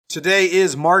Today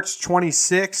is March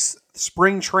 26th.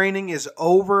 Spring training is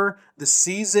over. The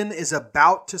season is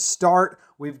about to start.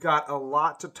 We've got a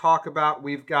lot to talk about.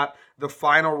 We've got the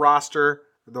final roster,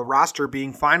 the roster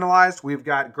being finalized. We've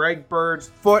got Greg Bird's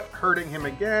foot hurting him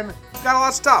again. We've got a lot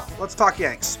of stuff. Let's talk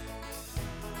Yanks.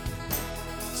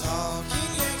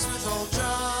 Talking Yanks with old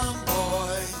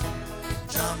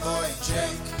John Boy and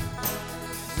Jake.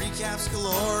 Recaps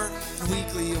galore and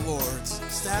weekly awards.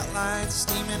 Stat lines,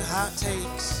 steaming hot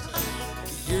takes.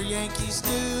 Get your Yankees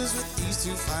news with these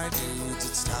two fine dudes.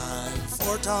 It's time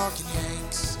for Talking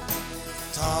Yanks.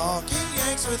 Talking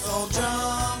Yanks with old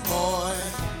John Boy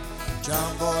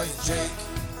and Jake.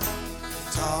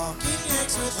 Talking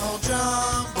Yanks with old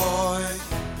John Boy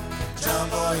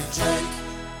and Jake.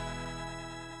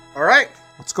 All right.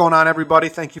 What's going on, everybody?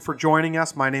 Thank you for joining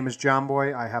us. My name is John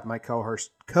Boy. I have my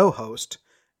co-host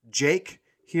Jake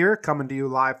here, coming to you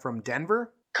live from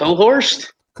Denver.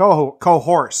 Co-horsed?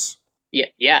 Co-horse. Yeah.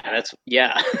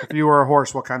 If you were a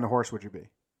horse, what kind of horse would you be?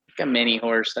 Like a mini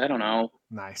horse. I don't know.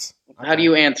 Nice. Okay. How do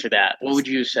you answer that? What would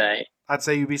you say? I'd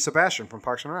say you'd be Sebastian from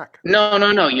Parks and Rec.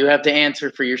 No. You have to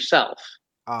answer for yourself.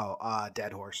 Oh,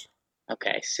 dead horse.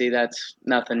 Okay. See, that's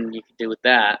nothing you can do with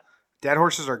that. Dead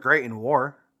horses are great in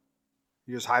war.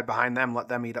 You just hide behind them, let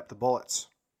them eat up the bullets.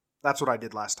 That's what I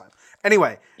did last time.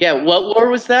 Anyway. Yeah, what war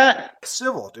was that?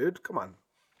 Civil, dude. Come on.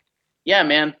 Yeah,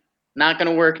 man. Not going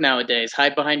to work nowadays.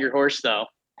 Hide behind your horse, though.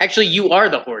 Actually, you are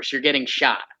the horse. You're getting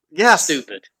shot. Yes.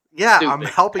 Stupid. Yeah, Stupid. I'm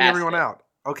helping Past everyone it. out.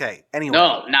 Okay, anyway.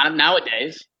 No, not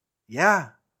nowadays. Yeah.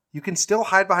 You can still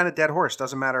hide behind a dead horse.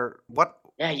 Doesn't matter what.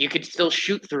 Yeah, you could still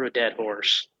shoot through a dead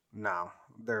horse. No,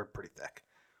 they're pretty thick.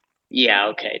 Yeah,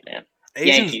 okay, man.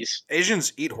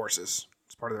 Asians eat horses.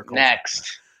 It's part of their culture.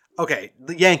 Next. Okay,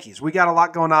 the Yankees. We got a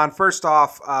lot going on. First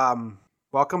off,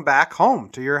 welcome back home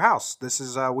to your house. This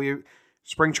is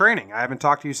spring training. I haven't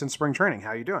talked to you since spring training.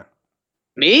 How you doing?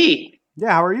 Me?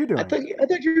 Yeah, how are you doing? I thought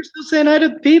you were still saying hi to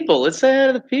the people. Let's say hi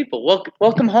to the people.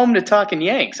 Welcome home to Talking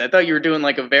Yanks. I thought you were doing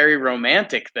like a very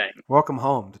romantic thing. Welcome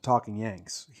home to Talking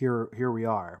Yanks. Here we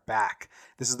are, back.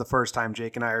 This is the first time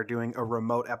Jake and I are doing a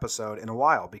remote episode in a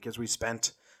while because you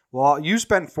spent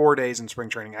 4 days in spring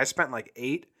training. I spent like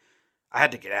 8. I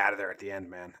had to get out of there at the end,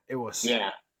 man. It was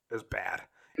bad.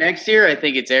 Next year, I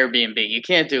think it's Airbnb. You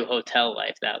can't do hotel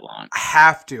life that long. I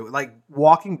have to. Like,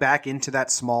 walking back into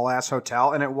that small-ass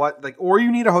hotel, and or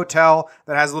you need a hotel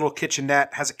that has a little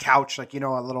kitchenette, has a couch, a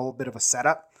little bit of a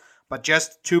setup, but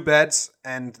just 2 beds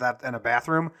and a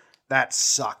bathroom. That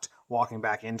sucked walking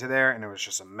back into there, and it was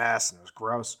just a mess, and it was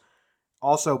gross.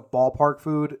 Also, ballpark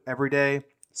food every day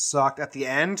sucked. At the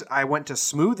end, I went to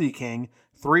Smoothie King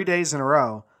 3 days in a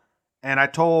row, and I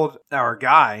told our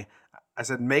guy, I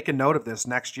said, make a note of this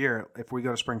next year. If we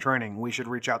go to spring training, we should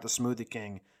reach out to Smoothie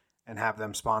King and have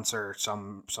them sponsor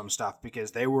some stuff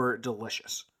because they were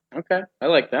delicious. Okay, I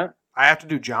like that. I have to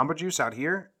do Jamba Juice out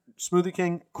here. Smoothie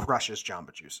King crushes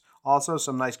Jamba Juice. Also,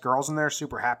 some nice girls in there,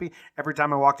 super happy. Every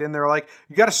time I walked in, they were like,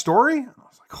 you got a story? And I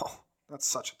was like, oh, that's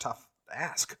such a tough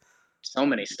ask. So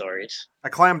many stories. I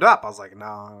clammed up. I was like, no,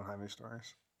 I don't have any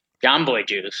stories. John Boy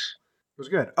juice. It was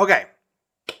good. Okay.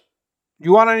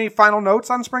 You want any final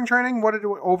notes on spring training? What did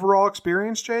overall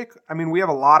experience, Jake? I mean, we have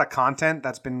a lot of content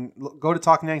that's been... Go to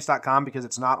TalkingYanks.com because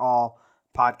it's not all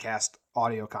podcast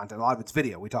audio content. A lot of it's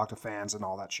video. We talk to fans and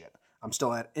all that shit. I'm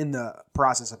still in the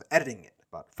process of editing it.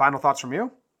 But final thoughts from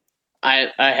you? I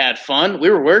had fun.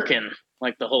 We were working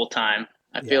like the whole time.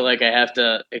 I feel like I have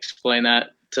to explain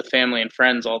that to family and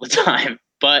friends all the time.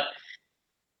 But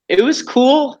it was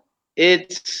cool. I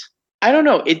don't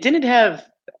know. It didn't have...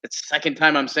 It's the second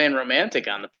time I'm saying romantic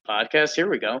on the podcast. Here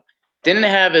we go. Didn't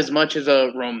have as much as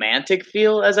a romantic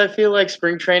feel as I feel like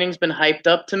spring training's been hyped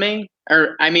up to me.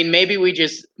 Or, I mean, maybe we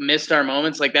just missed our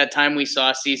moments. Like that time we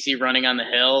saw CC running on the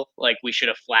hill, like we should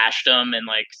have flashed him and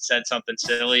like said something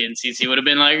silly and CC would have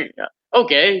been like,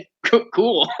 okay,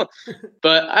 cool.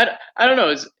 But I don't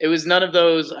know. It was none of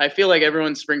those. I feel like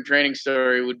everyone's spring training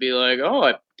story would be like,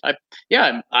 oh,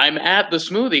 I'm at the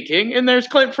Smoothie King and there's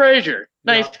Clint Frazier.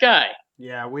 Nice guy.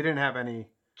 Yeah, we didn't have any.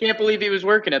 Can't believe he was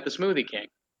working at the Smoothie King,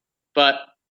 but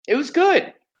it was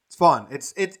good. It's fun.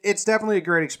 It's definitely a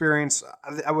great experience.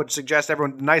 I would suggest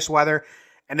everyone. Nice weather,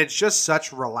 and it's just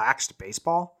such relaxed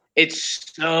baseball.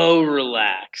 It's so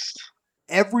relaxed.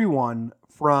 Everyone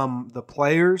from the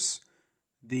players,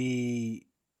 the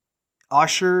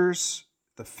ushers,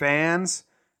 the fans.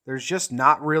 There's just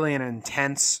not really an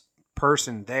intense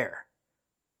person there.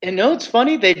 And no, it's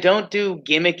funny. They don't do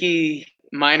gimmicky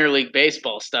minor league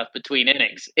baseball stuff between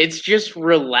innings. It's just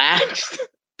relaxed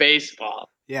baseball.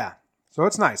 Yeah. So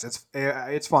it's nice.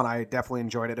 It's fun. I definitely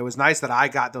enjoyed it. It was nice that I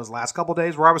got those last couple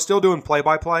days where I was still doing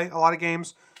play-by-play a lot of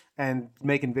games, and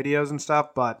making videos and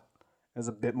stuff, but it was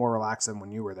a bit more relaxed than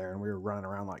when you were there and we were running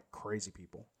around like crazy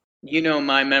people. You know,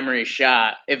 my memory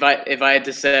shot. If I had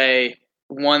to say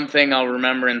one thing I'll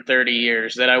remember in 30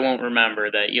 years that I won't remember,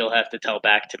 that you'll have to tell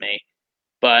back to me.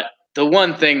 But the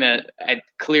one thing that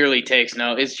clearly takes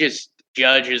note is just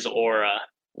Judge's aura,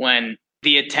 when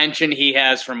the attention he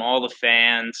has from all the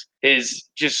fans, his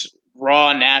just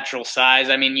raw natural size.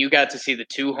 I mean, you got to see the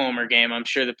 2-homer game. I'm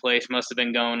sure the place must have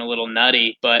been going a little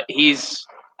nutty, but he's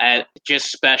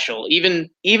just special. Even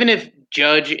if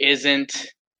Judge isn't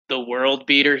the world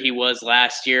beater he was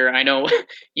last year, I know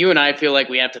you and I feel like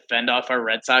we have to fend off our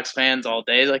Red Sox fans all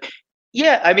day. Like,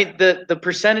 yeah, I mean, the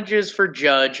percentages for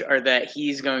Judge are that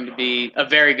he's going to be a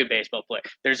very good baseball player.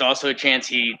 There's also a chance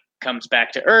he comes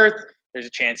back to earth. There's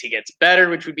a chance he gets better,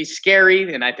 which would be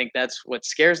scary, and I think that's what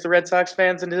scares the Red Sox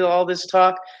fans into all this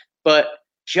talk. But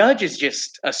Judge is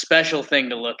just a special thing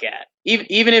to look at.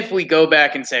 Even if we go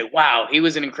back and say, wow, he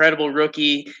was an incredible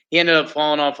rookie, he ended up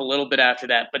falling off a little bit after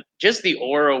that. But just the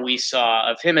aura we saw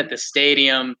of him at the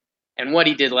stadium and what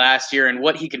he did last year and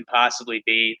what he can possibly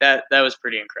be, that was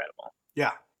pretty incredible.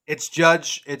 Yeah, it's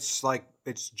Judge. It's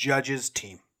Judge's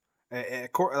team.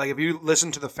 Like if you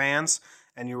listen to the fans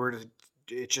and you were to,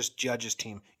 it's just Judge's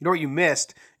team. You know what you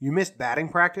missed? You missed batting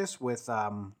practice with.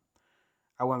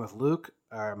 I went with Luke,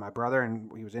 my brother, and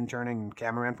he was interning and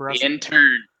cameraman for us. The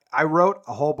intern. I wrote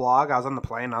a whole blog. I was on the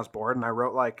plane and I was bored, and I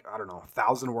wrote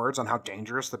 1,000 words on how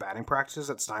dangerous the batting practice is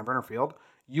at Steinbrenner Field.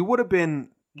 You would have been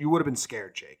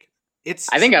scared, Jake.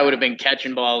 I think I would have been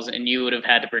catching balls, and you would have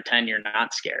had to pretend you're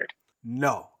not scared.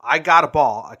 No, I got a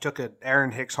ball. I took an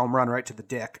Aaron Hicks home run right to the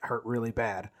dick. Hurt really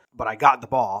bad, but I got the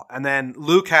ball. And then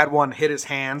Luke had one hit his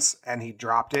hands, and he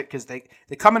dropped it because they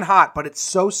come in hot, but it's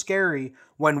so scary.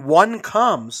 When one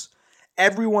comes,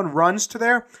 everyone runs to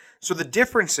there. So the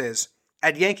difference is,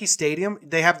 at Yankee Stadium,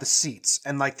 they have the seats,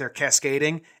 and they're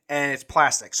cascading, and it's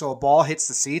plastic. So a ball hits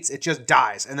the seats, it just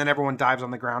dies, and then everyone dives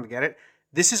on the ground to get it.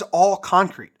 This is all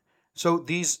concrete. So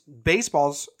these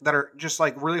baseballs that are just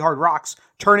really hard rocks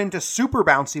turn into super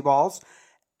bouncy balls,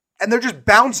 and they're just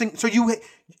bouncing. So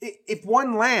if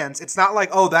one lands, it's not like,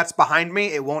 oh, that's behind me,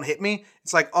 it won't hit me.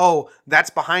 It's like, oh, that's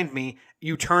behind me.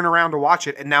 You turn around to watch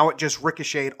it, and now it just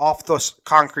ricocheted off the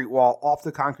concrete wall, off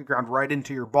the concrete ground, right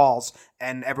into your balls,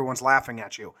 and everyone's laughing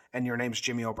at you, and your name's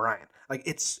Jimmy O'Brien.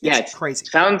 It's crazy.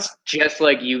 Sounds just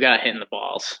like you got hit in the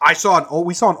balls. We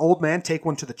saw an old man take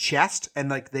one to the chest,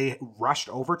 and they rushed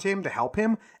over to him to help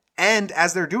him. And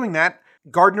as they're doing that,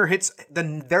 Gardner hits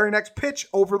the very next pitch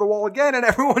over the wall again, and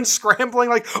everyone's scrambling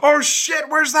oh shit,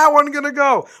 where's that one gonna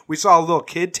go? We saw a little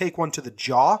kid take one to the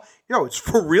jaw. It's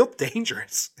for real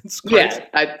dangerous. It's crazy.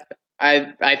 Yeah,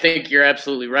 I think you're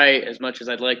absolutely right. As much as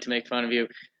I'd like to make fun of you,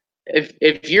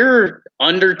 if you're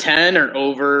under 10 or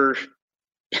over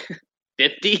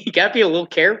 50, you gotta be a little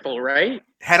careful, right?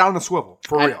 Head on the swivel,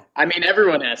 for real. I mean,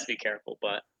 everyone has to be careful,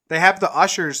 but they have the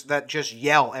ushers that just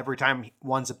yell every time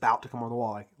one's about to come over the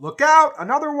wall, look out,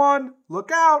 another one,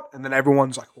 look out, and then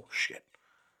everyone's like, oh shit.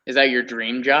 Is that your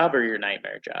dream job or your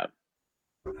nightmare job?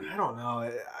 I don't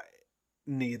know.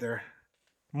 Neither.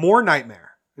 More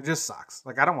nightmare. It just sucks.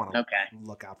 I don't want to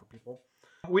look out for people.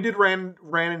 We did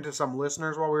ran into some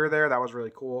listeners while we were there. That was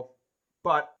really cool.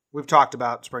 But we've talked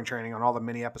about spring training on all the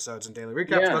mini episodes and daily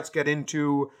recaps. Yeah. Let's get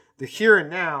into the here and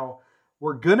now.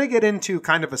 We're going to get into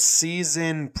kind of a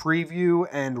season preview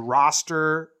and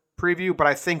roster preview, but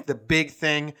I think the big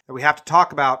thing that we have to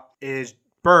talk about is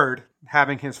Bird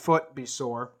having his foot be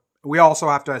sore. We also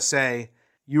have to say,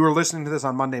 you were listening to this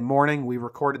on Monday morning. We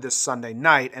recorded this Sunday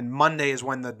night, and Monday is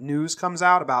when the news comes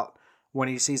out about when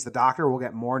he sees the doctor. We'll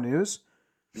get more news.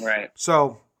 Right.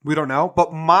 So we don't know.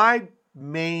 But my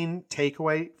main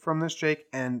takeaway from this, Jake,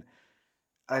 and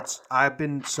I've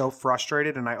been so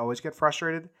frustrated, and I always get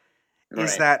frustrated,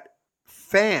 is that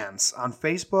fans on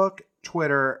Facebook,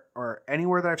 Twitter, or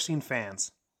anywhere that I've seen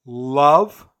fans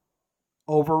love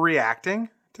overreacting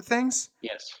to things.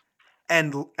 Yes.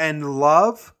 And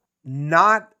love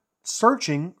not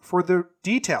searching for the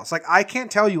details. I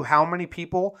can't tell you how many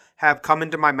people have come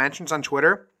into my mentions on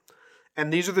Twitter,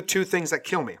 and these are the two things that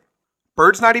kill me.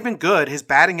 Bird's not even good. His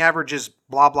batting average is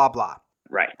blah, blah, blah.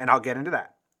 Right. And I'll get into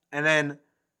that. And then,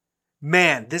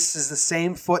 man, this is the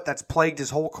same foot that's plagued his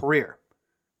whole career.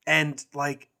 And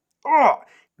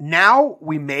now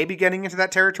we may be getting into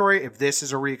that territory if this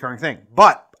is a recurring thing.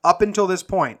 But up until this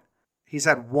point, he's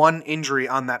had one injury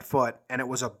on that foot, and it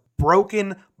was a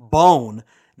broken bone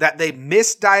that they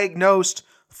misdiagnosed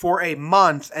for a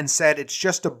month and said, it's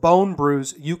just a bone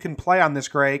bruise. You can play on this,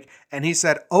 Greg. And he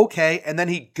said, okay. And then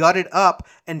he gutted up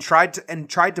and tried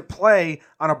to play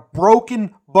on a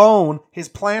broken bone, his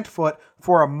plant foot,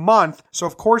 for a month. So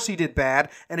of course he did bad.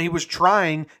 And he was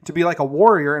trying to be like a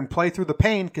warrior and play through the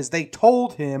pain because they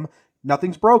told him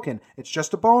nothing's broken. It's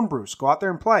just a bone bruise. Go out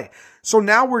there and play. So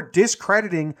now we're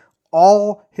discrediting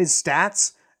all his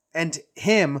stats and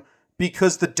him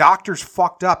because the doctors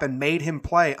fucked up and made him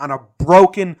play on a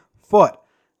broken foot.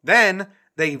 Then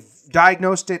they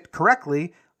diagnosed it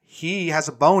correctly. He has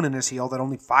a bone in his heel that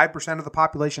only 5% of the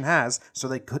population has, so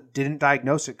they didn't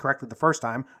diagnose it correctly the first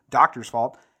time. Doctor's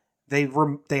fault.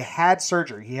 They had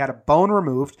surgery. He had a bone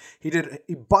removed. He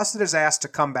busted his ass to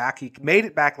come back. He made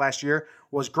it back last year.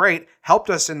 Was great. Helped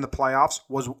us in the playoffs.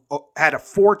 Had a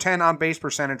 .410 on base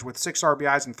percentage with 6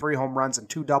 RBIs and 3 home runs and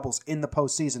 2 doubles in the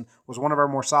postseason. Was one of our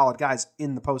more solid guys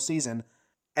in the postseason.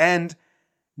 And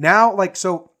now,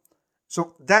 so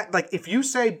that, if you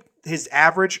say his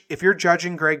average, if you're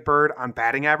judging Greg Bird on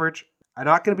batting average, I'm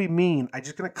not going to be mean. I'm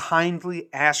just going to kindly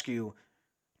ask you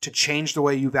to change the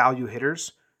way you value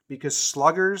hitters. Because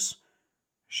sluggers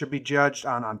should be judged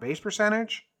on base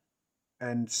percentage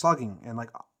and slugging and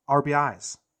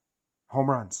RBIs, home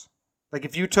runs.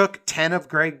 If you took 10 of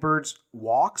Greg Bird's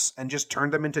walks and just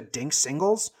turned them into dink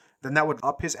singles, then that would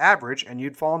up his average and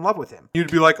you'd fall in love with him.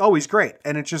 You'd be like, oh, he's great.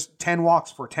 And it's just 10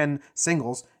 walks for 10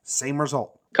 singles, same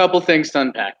result. Couple things to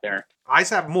unpack there. I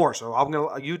have more, so I'm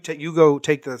gonna you go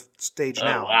take the stage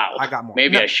now. Wow. I got more.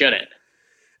 Maybe I shouldn't.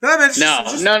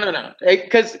 No.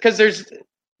 Because there's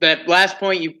that last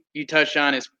point you touched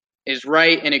on is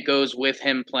right, and it goes with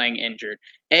him playing injured.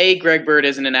 A, Greg Bird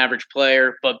isn't an average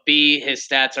player, but B, his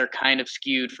stats are kind of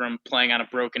skewed from playing on a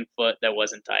broken foot that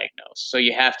wasn't diagnosed. So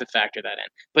you have to factor that in.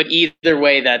 But either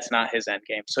way, that's not his end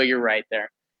game. So you're right there.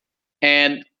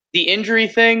 And the injury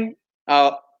thing,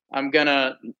 I'm going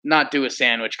to not do a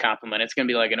sandwich compliment. It's going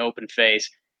to be like an open face.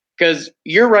 Because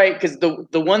you're right, because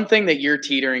the one thing that you're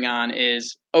teetering on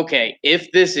is, okay,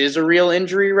 if this is a real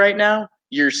injury right now,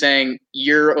 you're saying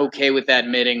you're okay with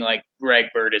admitting Greg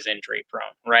Bird is injury prone,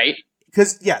 right?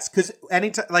 Because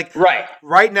anytime,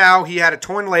 right now he had a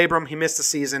torn labrum, he missed the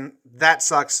season. That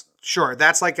sucks. Sure,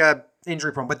 that's a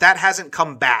injury prone, but that hasn't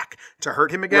come back to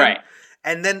hurt him again. Right.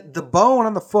 And then the bone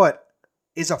on the foot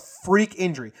is a freak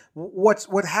injury.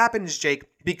 What happened is, Jake,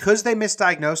 because they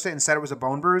misdiagnosed it and said it was a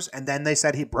bone bruise, and then they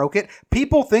said he broke it,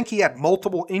 people think he had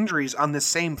multiple injuries on the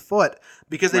same foot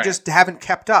because they just haven't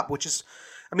kept up, which is,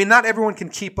 not everyone can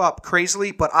keep up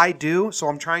crazily, but I do, so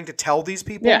I'm trying to tell these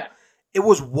people. Yeah. It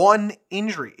was one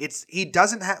injury. He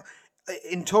doesn't have,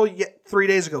 until 3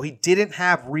 days ago, he didn't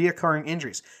have reoccurring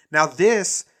injuries. Now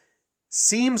this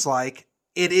seems like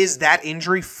it is that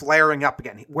injury flaring up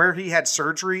again. Where he had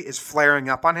surgery is flaring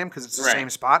up on him because it's the same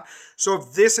spot. So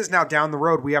if this is now down the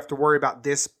road, we have to worry about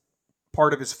this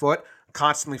part of his foot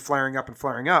constantly flaring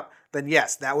up, then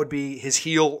yes, that would be his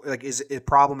heel is a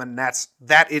problem, and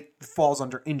it falls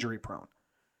under injury prone.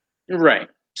 Right.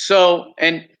 So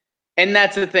and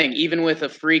that's the thing. Even with a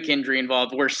freak injury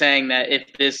involved, we're saying that if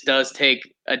this does take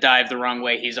a dive the wrong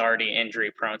way, he's already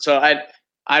injury prone. So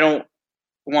I don't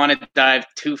want to dive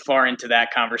too far into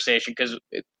that conversation because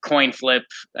coin flip.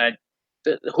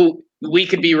 Who we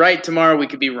could be right tomorrow, we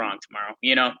could be wrong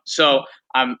tomorrow. So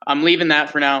I'm leaving that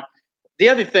for now. The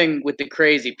other thing with the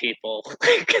crazy people,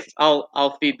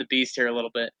 I'll feed the beast here a little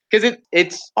bit because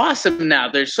it's awesome now.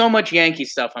 There's so much Yankee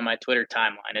stuff on my Twitter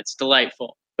timeline. It's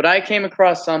delightful. But I came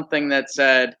across something that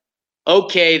said,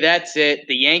 okay, that's it.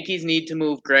 The Yankees need to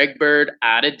move Greg Bird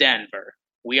out of Denver.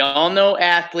 We all know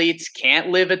athletes can't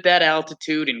live at that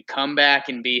altitude and come back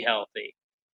and be healthy.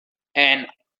 And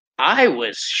I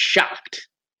was shocked.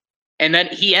 And then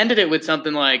he ended it with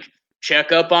something like,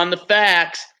 check up on the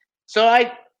facts. So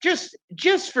I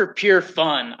just for pure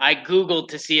fun, I Googled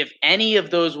to see if any of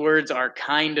those words are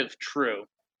kind of true.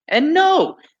 And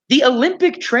no, the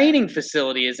Olympic training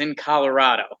facility is in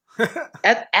Colorado.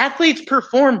 Athletes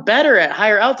perform better at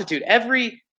higher altitude.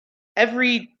 Every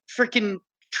freaking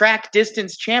track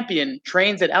distance champion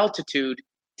trains at altitude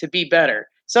to be better.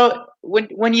 So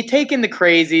when you take in the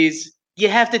crazies, you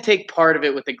have to take part of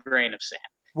it with a grain of sand.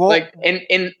 Well,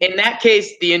 in that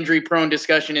case, the injury prone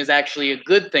discussion is actually a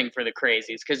good thing for the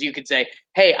crazies because you could say,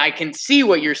 hey, I can see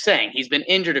what you're saying. He's been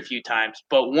injured a few times,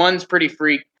 but one's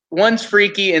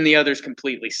freaky and the other's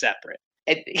completely separate.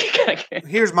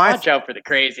 Watch out for the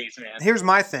crazies, man. Here's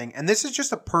my thing, and this is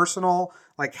just a personal,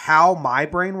 how my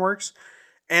brain works,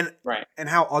 and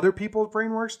how other people's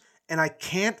brain works, and I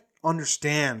can't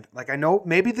understand. I know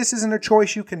maybe this isn't a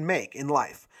choice you can make in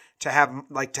life to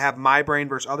have my brain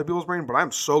versus other people's brain, but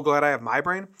I'm so glad I have my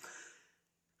brain.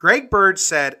 Greg Bird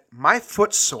said, my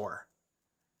foot's sore.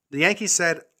 The Yankees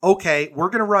said, okay,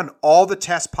 we're going to run all the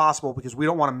tests possible because we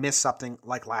don't want to miss something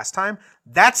like last time.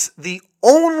 That's the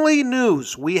only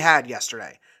news we had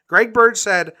yesterday. Greg Bird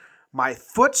said, my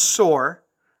foot's sore.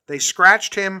 They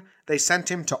scratched him. They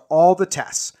sent him to all the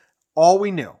tests. All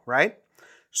we knew, right?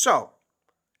 So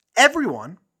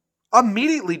everyone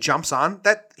immediately jumps on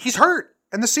that he's hurt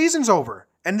and the season's over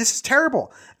and this is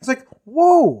terrible. It's like,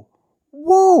 whoa,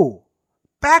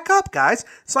 back up, guys.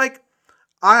 It's like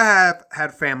I have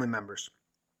had family members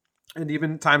and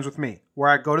even times with me where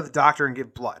I go to the doctor and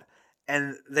give blood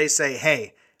and they say,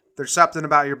 hey, there's something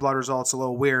about your blood results a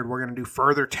little weird. We're going to do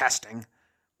further testing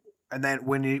and then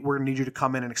we're going to need you to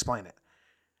come in and explain it.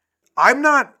 I'm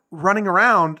not running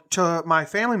around to my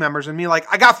family members and be like,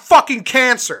 I got fucking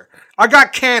cancer. I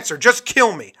got cancer. Just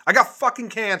kill me. I got fucking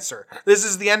cancer. This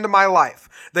is the end of my life.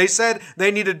 They said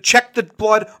they need to check the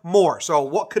blood more. So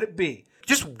what could it be?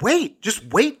 Just wait.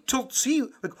 Just wait till see.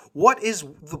 Like, what is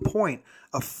the point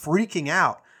of freaking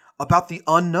out about the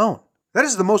unknown? That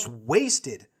is the most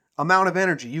wasted amount of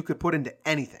energy you could put into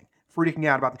anything. Freaking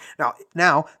out about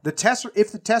now the test.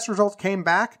 If the test results came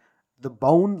back, the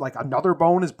bone, like another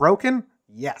bone is broken.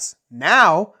 Yes.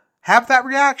 Now have that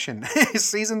reaction. His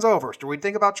season's over. Do we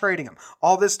think about trading him?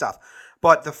 All this stuff.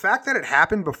 But the fact that it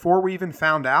happened before we even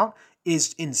found out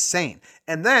is insane.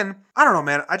 And then, I don't know,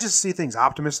 man, I just see things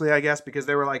optimistically, I guess, because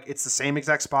they were like, it's the same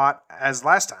exact spot as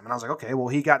last time. And I was like, okay, well,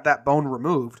 he got that bone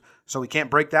removed, so he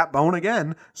can't break that bone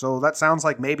again. So that sounds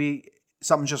like maybe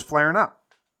something's just flaring up.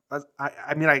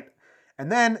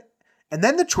 And then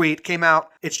the tweet came out,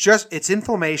 it's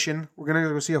inflammation. We're going to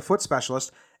go see a foot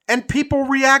specialist. And people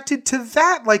reacted to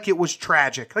that like it was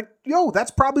tragic. Like, yo, that's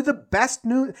probably the best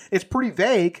news. It's pretty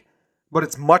vague, but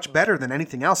it's much better than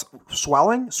anything else.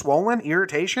 Swollen,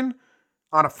 irritation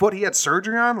on a foot he had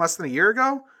surgery on less than a year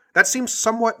ago. That seems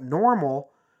somewhat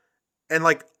normal and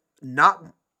like not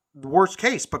the worst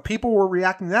case, but people were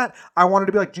reacting to that. I wanted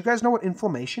to be like, do you guys know what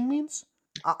inflammation means?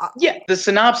 Yeah, the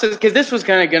synopsis, because this was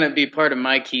kind of going to be part of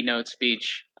my keynote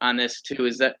speech on this too,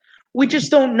 is that we just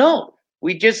don't know.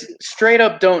 We just straight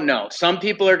up don't know. Some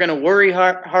people are going to worry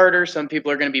harder. Some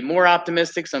people are going to be more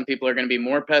optimistic. Some people are going to be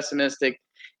more pessimistic.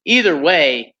 Either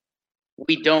way,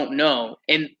 we don't know.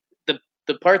 And the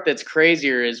part that's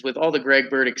crazier is with all the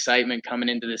Greg Bird excitement coming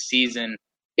into the season,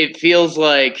 it feels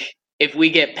like if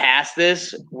we get past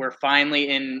this, we're finally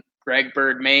in Greg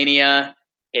Bird mania.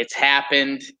 It's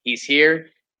happened. He's here.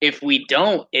 If we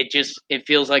don't, it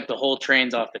feels like the whole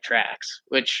train's off the tracks,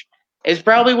 which is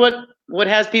probably what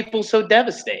has people so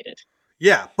devastated.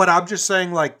 Yeah, but I'm just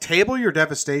saying, like, table your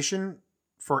devastation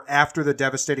for after the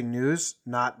devastating news,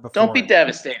 not before. Don't be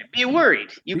devastated. Be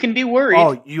worried. You can be worried.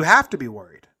 Oh, you have to be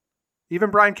worried. Even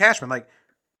Brian Cashman, like,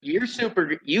 you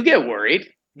get worried.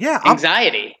 Yeah,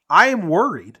 anxiety. I am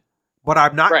worried, but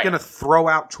I'm not going to throw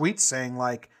out tweets saying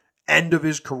like, end of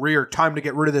his career, time to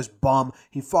get rid of this bum.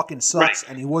 He fucking sucks,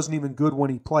 and he wasn't even good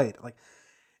when he played. Like,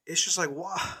 it's just like,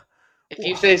 wow. If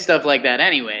you say stuff like that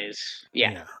anyways,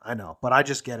 yeah, I know. But I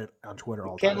just get it on Twitter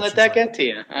all the time. Can't let that get to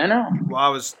you. I know. Well, I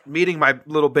was meeting my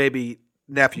little baby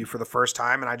nephew for the first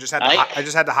time, and I just had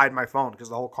to hide my phone because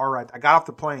the whole car ride. I got off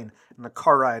the plane, and the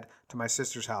car ride to my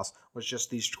sister's house was just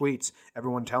these tweets.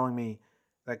 Everyone telling me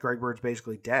that Greg Bird's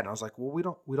basically dead. And I was like, well,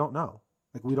 we don't know.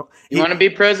 Like, we don't. You want to be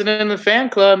president of the fan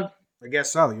club? I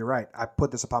guess so. You're right. I put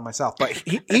this upon myself, but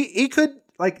he could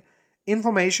like.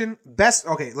 Inflammation, best.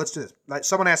 Okay, let's do this. Like,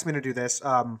 someone asked me to do this.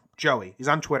 Joey, he's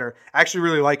on Twitter. I actually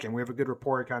really like him. We have a good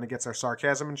rapport. He kind of gets our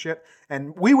sarcasm and shit.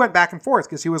 And we went back and forth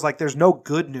because he was like, there's no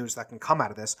good news that can come out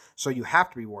of this, so you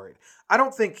have to be worried. I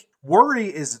don't think worry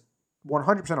is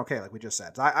 100% okay, like we just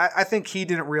said. I think he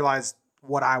didn't realize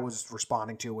what I was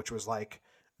responding to, which was like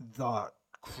the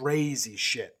crazy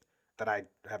shit that I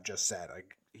have just said.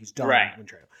 Like, he's done. Right.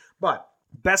 But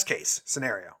best case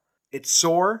scenario, it's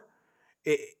sore.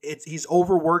 He's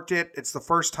overworked it. It's the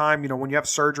first time, when you have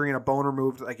surgery and a bone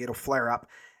removed, like, it'll flare up.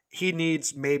 He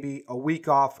needs maybe a week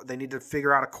off. They need to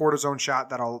figure out a cortisone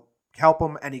shot that'll help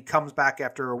him, and he comes back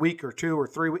after a week or 2 or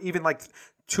 3, even like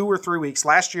 2 or 3 weeks.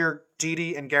 Last year,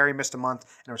 Didi and Gary missed a month,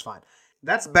 and it was fine.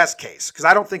 That's best case, because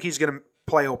I don't think he's going to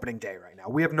play opening day right now.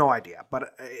 We have no idea,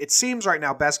 but it seems right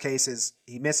now best case is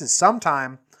he misses some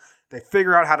time. They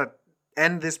figure out how to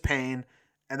end this pain,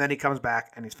 and then he comes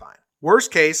back, and he's fine.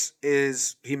 Worst case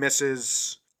is he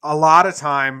misses a lot of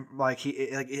time. I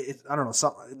don't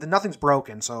know. Nothing's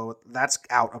broken, so that's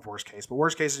out of worst case. But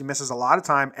worst case is he misses a lot of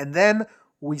time, and then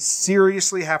we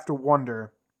seriously have to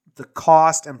wonder the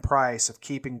cost and price of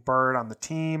keeping Bird on the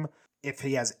team. If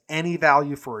he has any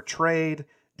value for a trade,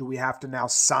 Do we have to now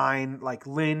sign like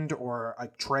Lind or a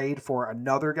trade for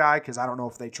another guy? Because I don't know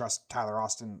if they trust Tyler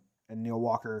Austin and Neil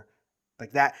Walker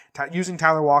like that. Using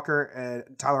Tyler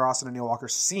Austin and Neil Walker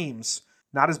seems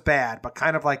not as bad, but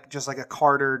kind of like just like a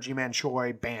Carter, G-Man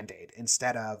Choi Band-Aid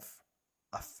instead of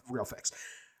a real fix.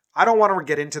 I don't want to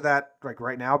get into that like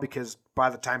right now because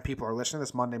by the time people are listening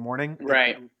this Monday morning,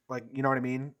 right? Like, you know what I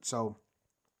mean? So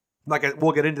like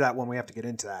we'll get into that when we have to get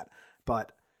into that.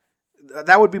 But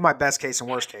that would be my best case and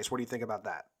worst case. What do you think about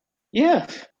that? Yeah,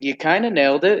 you kind of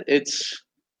nailed it. It's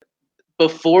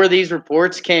before these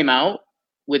reports came out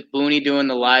with Booney doing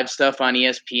the live stuff on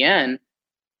ESPN,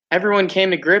 everyone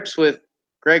came to grips with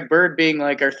Greg Bird being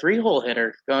like our 3-hole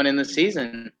hitter going in the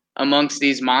season amongst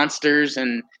these monsters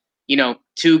and, you know,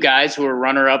 2 guys who are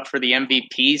runner-up for the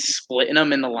MVPs, splitting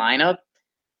them in the lineup.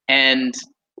 And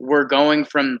we're going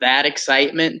from that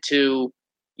excitement to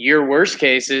your worst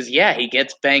case is, yeah, he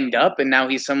gets banged up and now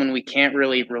he's someone we can't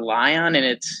really rely on. And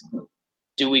it's,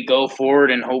 do we go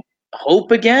forward and hope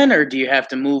again, or do you have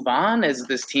to move on as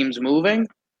this team's moving?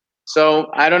 So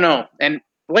I don't know. And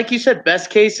like you said, best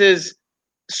case is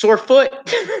sore foot.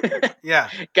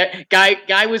 Yeah.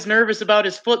 Guy was nervous about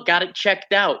his foot, got it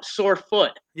checked out, sore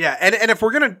foot. Yeah. And if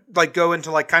we're going to like go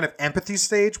into like kind of empathy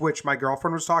stage, which my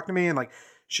girlfriend was talking to me and like,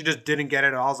 she just didn't get it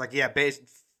at all. I was like, yeah,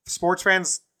 sports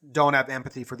fans don't have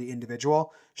empathy for the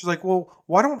individual. She's like, well,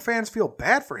 why don't fans feel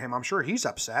bad for him? I'm sure he's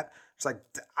upset. It's like,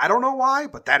 I don't know why,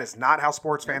 but that is not how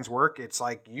sports fans work. It's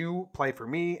like you play for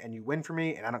me and you win for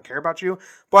me and I don't care about you.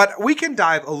 But we can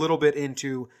dive a little bit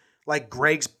into like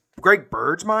Greg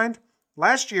Bird's mind.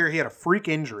 Last year, he had a freak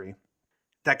injury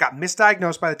that got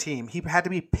misdiagnosed by the team. He had to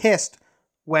be pissed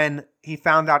when he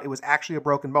found out it was actually a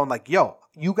broken bone. Like, yo,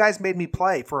 you guys made me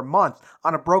play for a month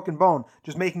on a broken bone,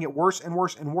 just making it worse and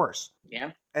worse and worse.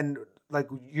 Yeah. And like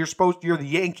you're the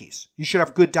Yankees. You should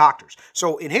have good doctors.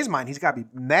 So in his mind, he's got to be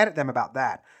mad at them about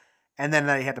that. And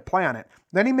then he had to play on it.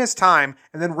 Then he missed time.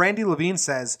 And then Randy Levine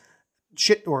says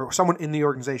shit, or someone in the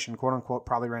organization, quote unquote,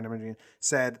 probably Randy Levine,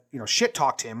 said, shit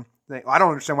talked him. I don't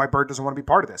understand why Bird doesn't want to be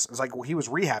part of this. It's like, well, he was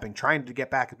rehabbing, trying to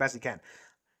get back as best he can.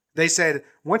 They said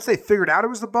once they figured out it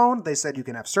was the bone, they said you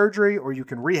can have surgery or you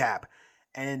can rehab.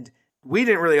 And we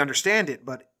didn't really understand it,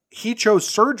 but he chose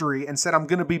surgery and said, I'm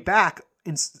going to be back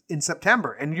in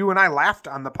September. And you and I laughed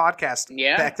on the podcast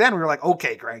back then. We were like,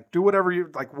 okay, Greg, do whatever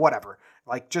you like, whatever.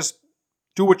 Like, just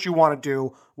do what you want to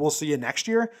do. We'll see you next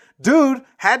year. Dude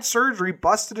had surgery,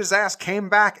 busted his ass, came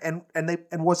back and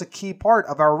was a key part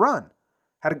of our run.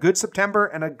 Had a good September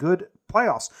and a good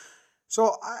playoffs.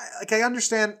 So I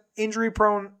understand injury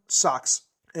prone sucks.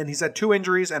 And he's had 2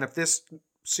 injuries. And if this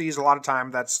sees a lot of time,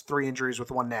 that's 3 injuries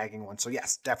with 1 nagging one. So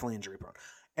yes, definitely injury prone.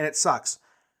 And it sucks.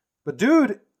 But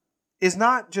dude is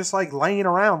not just like laying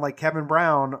around like Kevin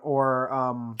Brown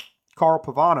or Carl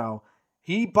Pavano.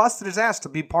 He busted his ass to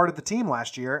be part of the team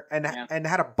last year and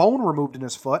had a bone removed in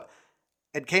his foot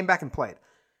and came back and played.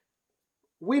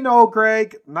 We know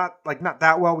Greg, not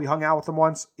that well. We hung out with him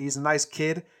once. He's a nice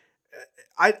kid.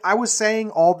 I was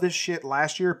saying all this shit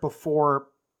last year before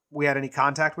we had any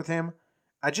contact with him.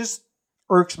 It just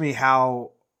irks me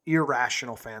how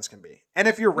irrational fans can be. And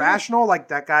if you're rational, like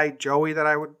that guy Joey that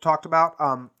I talked about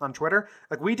on Twitter,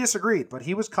 like we disagreed, but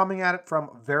he was coming at it from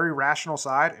a very rational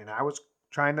side, and I was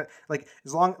trying to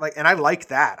and I like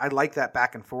that. I like that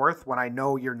back and forth when I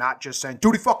know you're not just saying,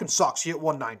 dude, he fucking sucks. He hit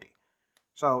 190.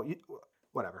 So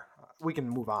whatever, we can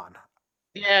move on.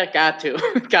 Yeah, got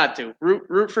to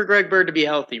root for Greg Bird to be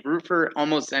healthy. Root for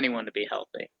almost anyone to be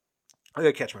healthy. I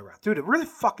gotta catch my breath, dude. It really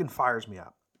fucking fires me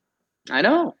up. I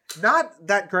know. Not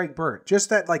that Greg Bird,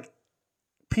 just that like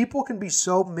people can be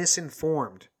so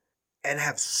misinformed and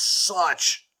have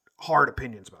such hard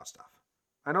opinions about stuff.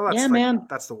 I know that's man.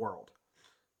 That's the world.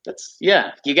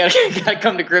 You gotta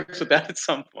come to grips with that at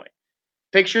some point.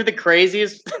 Picture the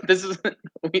craziest. This is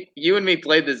you and me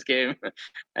played this game,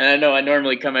 and I know I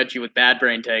normally come at you with bad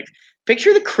brain takes.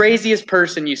 Picture the craziest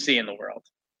person you see in the world.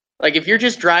 Like if you're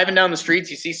just driving down the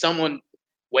streets, you see someone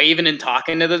waving and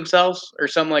talking to themselves or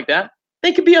something like that.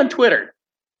 They could be on Twitter.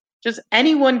 Just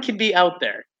anyone can be out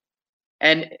there,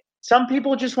 and some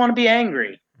people just want to be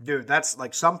angry. Dude, that's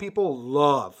like some people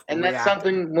love, and that's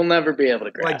something we'll never be able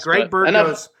to grasp. Like Greg Bird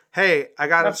goes, "Hey, I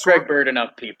got a sore." Greg Bird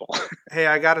enough people. Hey,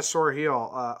 I got a sore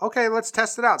heel. Okay, let's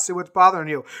test it out. See what's bothering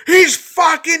you. He's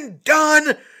fucking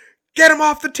done. Get him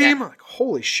off the team. Yeah. I'm like,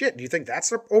 holy shit. Do you think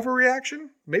that's an overreaction?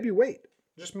 Maybe wait.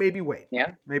 Just maybe wait.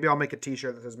 Yeah. Maybe I'll make a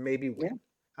T-shirt that says maybe wait.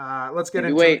 Yeah. Let's get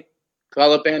into wait.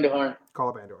 Call up Andujar.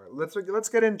 Let's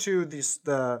get into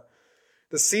the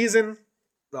season,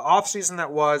 the off season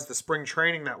that was, the spring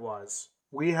training that was.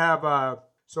 We have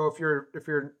So if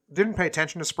you're didn't pay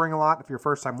attention to spring a lot, if you're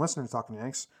first time listening to Talking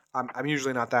Yanks, I'm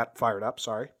usually not that fired up.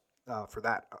 Sorry for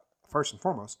that. First and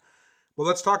foremost, but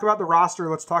let's talk about the roster.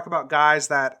 Let's talk about guys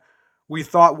that we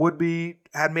thought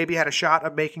maybe had a shot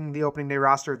of making the opening day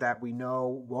roster that we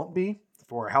know won't be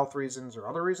for health reasons or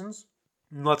other reasons.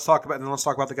 And let's talk about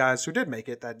the guys who did make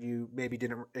it that you maybe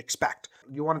didn't expect.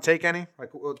 You want to take any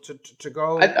to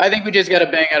go? I think we just got to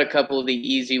bang out a couple of the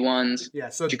easy ones. Yeah.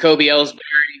 So Jacoby Ellsbury,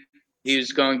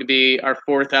 he's going to be our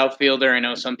fourth outfielder. I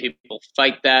know some people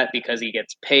fight that because he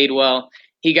gets paid well.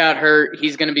 He got hurt.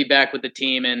 He's going to be back with the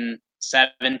team in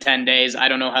 7-10 days. I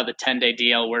don't know how the 10-day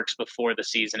DL works before the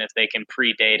season, if they can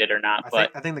predate it or not. I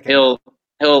think they can.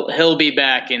 He'll be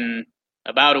back in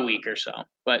about a week or so.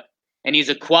 And he's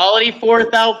a quality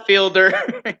fourth outfielder.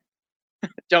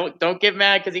 Don't get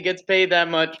mad because he gets paid that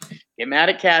much. Get mad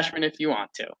at Cashman if you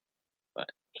want to. But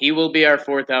he will be our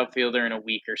fourth outfielder in a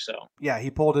week or so. Yeah, he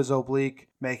pulled his oblique,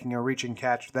 making a reach and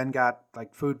catch, then got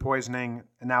like food poisoning,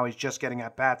 and now he's just getting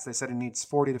at bats. They said he needs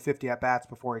 40 to 50 at bats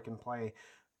before he can play,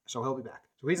 so he'll be back.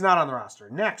 So he's not on the roster.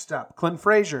 Next up, Clint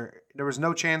Frazier. There was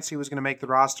no chance he was going to make the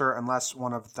roster unless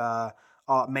one of the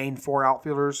main four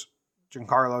outfielders,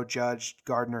 Giancarlo, Judge,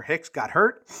 Gardner, Hicks, got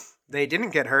hurt. They didn't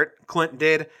get hurt. Clint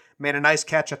did. Made a nice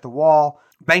catch at the wall.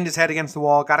 Banged his head against the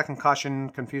wall. Got a concussion.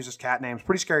 Confused his cat names.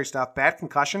 Pretty scary stuff. Bad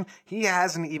concussion. He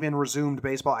hasn't even resumed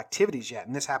baseball activities yet.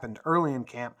 And this happened early in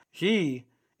camp. He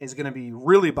is going to be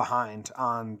really behind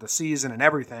on the season and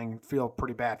everything. Feel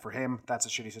pretty bad for him. That's a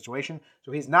shitty situation.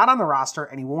 So he's not on the roster,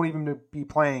 and he won't even be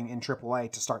playing in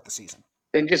AAA to start the season.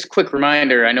 And just a quick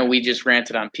reminder, I know we just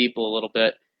ranted on people a little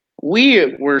bit.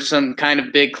 We were some kind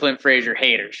of big Clint Frazier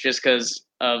haters just because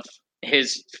of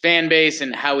his fan base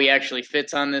and how he actually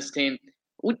fits on this team.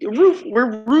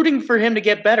 We're rooting for him to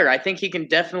get better. I think he can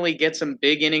definitely get some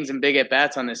big innings and big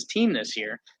at-bats on this team this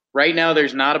year. Right now,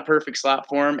 there's not a perfect slot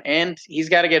for him, and he's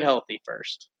got to get healthy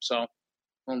first. So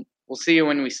we'll see you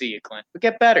when we see you, Clint. But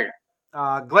get better.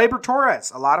 Gleyber Torres.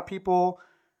 A lot of people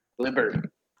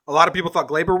thought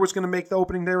Gleyber was going to make the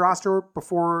opening day roster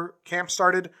before camp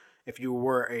started. If you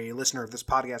were a listener of this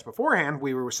podcast beforehand,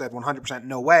 we said 100%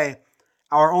 no way.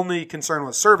 Our only concern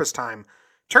was service time.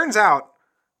 Turns out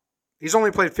he's only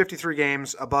played 53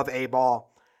 games above A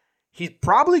ball. He's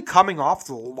probably coming off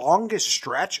the longest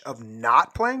stretch of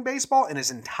not playing baseball in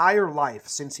his entire life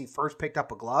since he first picked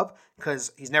up a glove,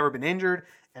 because he's never been injured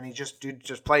and he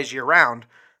just plays year round.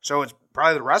 So it's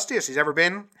probably the rustiest he's ever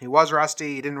been. He was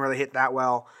rusty. He didn't really hit that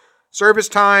well. Service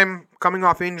time, coming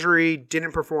off injury,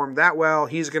 didn't perform that well.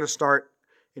 He's going to start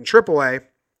in AAA.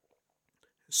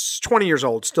 He's 20 years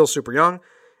old, still super young.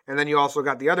 And then you also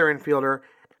got the other infielder,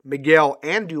 Miguel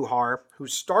Andujar, who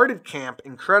started camp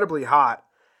incredibly hot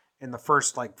in the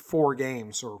first 4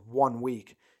 games or 1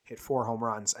 week, hit 4 home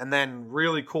runs, and then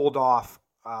really cooled off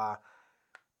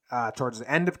towards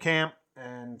the end of camp.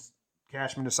 And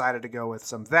Cashman decided to go with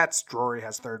some vets. Drury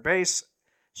has third base.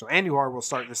 So Andujar will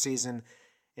start the season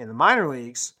in the minor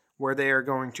leagues, where they are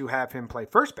going to have him play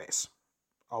first base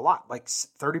a lot.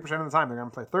 30% of the time they're going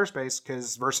to play first base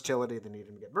because versatility, they need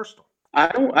him to get versatile. I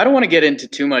don't want to get into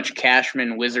too much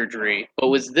Cashman wizardry, but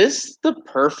was this the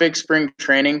perfect spring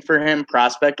training for him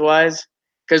prospect-wise?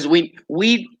 Because we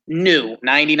knew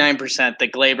 99%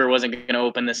 that Gleyber wasn't going to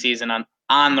open the season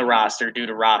on the roster due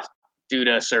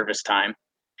to service time.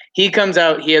 He comes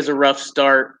out, he has a rough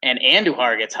start, and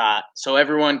Andujar gets hot. So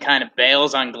everyone kind of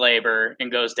bails on Gleyber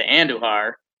and goes to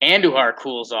Andujar. Andujar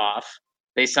cools off.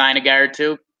 They sign a guy or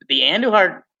two. The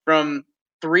Andujar from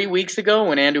 3 weeks ago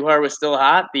when Andujar was still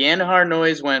hot, the Andujar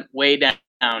noise went way down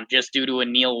just due to a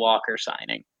Neil Walker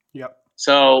signing. Yep.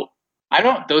 So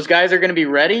those guys are going to be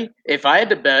ready. If I had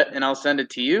to bet, and I'll send it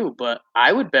to you, but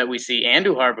I would bet we see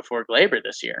Andujar before Gleyber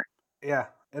this year. Yeah.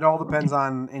 It all depends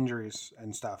on injuries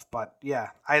and stuff, but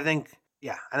I think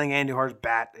Andujar's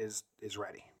bat is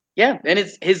ready. Yeah, and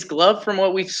his glove, from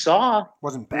what we saw,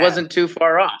 wasn't too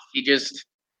far off. He just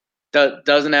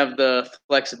doesn't have the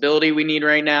flexibility we need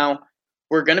right now.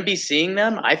 We're going to be seeing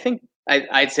them. I think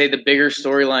I'd say the bigger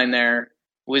storyline there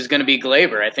was going to be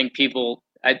Gleyber. I think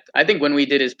when we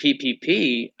did his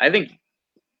PPP,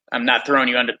 I'm not throwing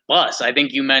you under the bus. I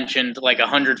think you mentioned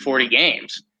 140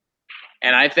 games.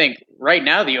 And I think right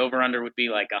now the over-under would be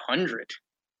 100.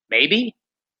 Maybe?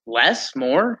 Less?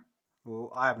 More?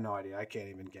 Well, I have no idea. I can't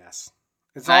even guess.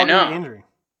 It's all due to injury.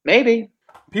 Maybe.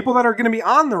 People that are going to be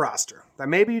on the roster that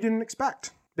maybe you didn't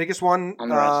expect. Biggest one,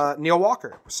 Neil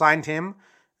Walker. Signed him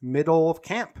middle of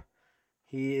camp.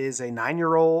 He is a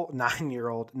 9-year-old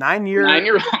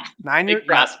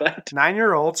prospect.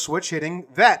 9-year-old switch hitting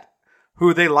vet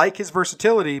who they like his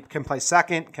versatility, can play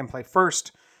second, can play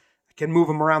first, can move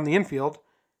him around the infield.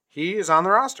 He is on the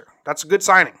roster. That's a good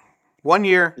signing. 1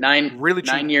 year, really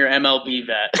cheap. 9-year MLB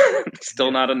vet.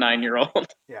 Still not a 9-year-old.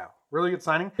 Yeah, really good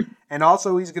signing. And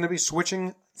also, he's going to be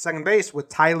switching second base with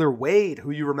Tyler Wade,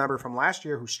 who you remember from last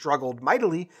year, who struggled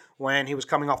mightily when he was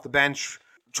coming off the bench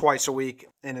twice a week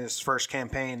in his first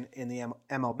campaign in the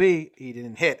MLB. He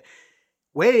didn't hit.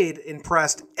 Wade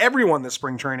impressed everyone this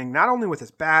spring training, not only with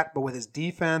his bat, but with his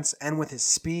defense and with his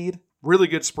speed. Really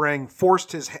good spring,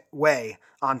 forced his way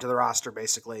onto the roster,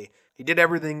 basically. He did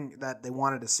everything that they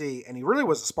wanted to see, and he really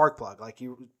was a spark plug. Like, he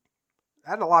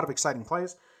had a lot of exciting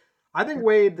plays. I think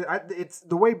Wade, it's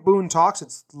the way Boone talks,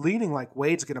 it's leaning like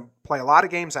Wade's going to play a lot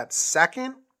of games at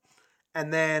second,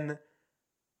 and then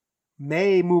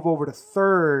may move over to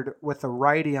third with a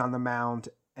righty on the mound,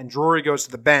 and Drury goes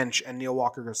to the bench, and Neil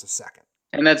Walker goes to second.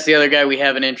 And that's the other guy we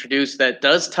haven't introduced that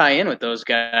does tie in with those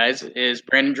guys is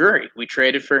Brandon Drury. We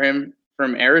traded for him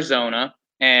from Arizona,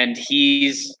 and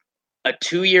he's a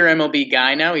 2-year MLB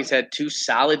guy now. He's had 2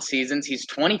 solid seasons. He's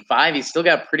 25. He's still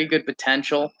got pretty good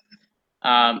potential.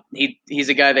 He's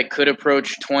a guy that could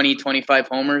approach 20, 25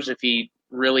 homers if he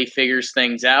really figures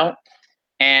things out.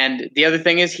 And the other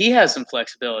thing is he has some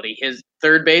flexibility. His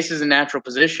third base is a natural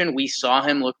position. We saw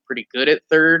him look pretty good at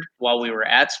third while we were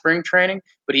at spring training,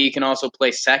 but he can also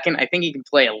play second. I think he can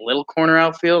play a little corner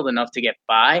outfield, enough to get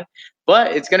by.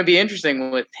 But it's going to be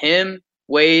interesting with him,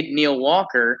 Wade, Neil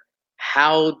Walker,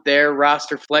 how their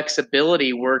roster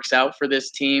flexibility works out for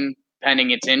this team pending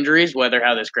its injuries, whether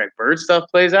how this Greg Bird stuff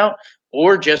plays out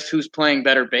or just who's playing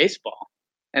better baseball.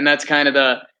 And that's kind of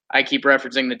I keep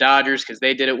referencing the Dodgers because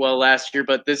they did it well last year,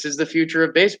 but this is the future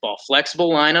of baseball. Flexible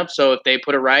lineup, so if they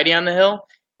put a righty on the hill,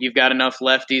 you've got enough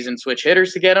lefties and switch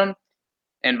hitters to get them,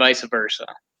 and vice versa.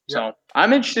 Yep. So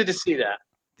I'm interested to see that.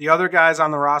 The other guys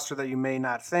on the roster that you may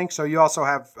not think, so you also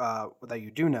have, that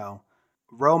you do know,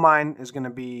 Romine is going to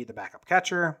be the backup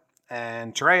catcher,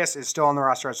 and Torreyes is still on the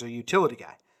roster as a utility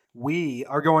guy. We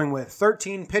are going with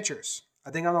 13 pitchers.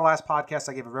 I think on the last podcast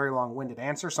I gave a very long-winded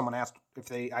answer. Someone asked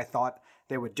if I thought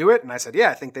they would do it, and I said, yeah,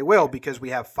 I think they will, because we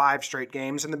have 5 straight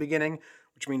games in the beginning,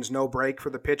 which means no break for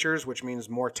the pitchers, which means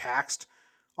more taxed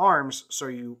arms, so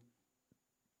you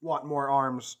want more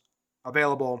arms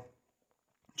available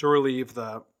to relieve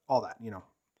all that,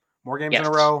 more games in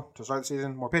a row to start the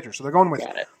season, more pitchers. So they're going with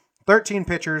 13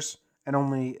 pitchers and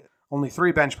only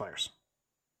 3 bench players.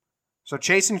 So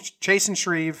Chasen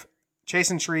Shreve,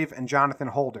 and Jonathan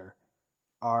Holder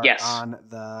are in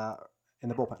the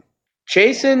bullpen.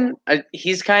 Chasen,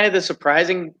 he's kind of the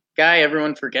surprising guy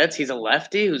everyone forgets. He's a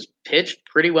lefty who's pitched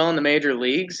pretty well in the major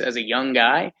leagues as a young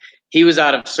guy. He was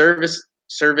out of service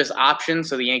options,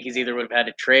 so the Yankees either would have had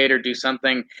to trade or do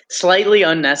something slightly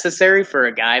unnecessary for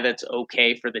a guy that's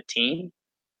okay for the team.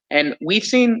 And we've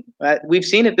seen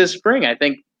it this spring. I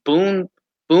think Boone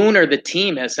or the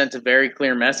team has sent a very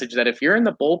clear message that if you're in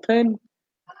the bullpen,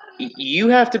 you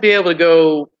have to be able to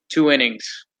go 2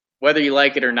 innings, whether you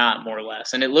like it or not, more or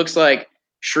less. And it looks like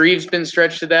Shreve's been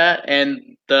stretched to that, and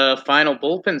the final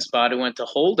bullpen spot who went to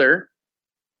Holder,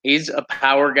 he's a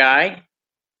power guy.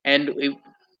 And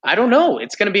I don't know.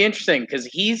 It's going to be interesting because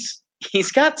he's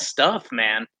got stuff,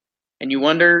 man. And you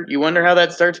wonder how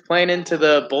that starts playing into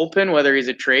the bullpen, whether he's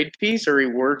a trade piece or he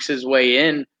works his way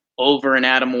in over an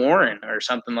Adam Warren or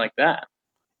something like that.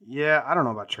 Yeah, I don't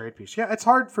know about trade piece. Yeah, it's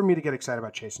hard for me to get excited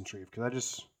about Chasen Shreve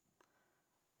because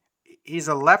he's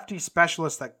a lefty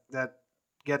specialist that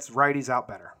gets righties out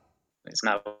better. It's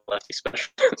not a lefty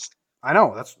specialist. I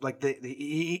know. That's like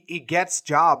he gets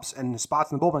jobs and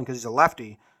spots in the bullpen because he's a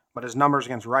lefty, but his numbers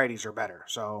against righties are better.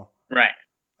 So right,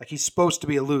 like he's supposed to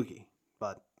be a loogie,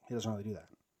 but he doesn't really do that.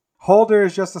 Holder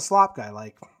is just a slop guy.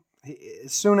 Like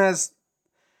as soon as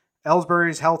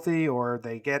Ellsbury's healthy or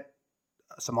they get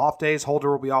some off days,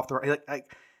 Holder will be off the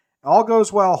like all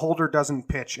goes well. Holder doesn't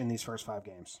pitch in these first 5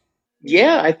 games.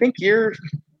 Yeah, I think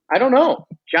I don't know.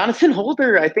 Jonathan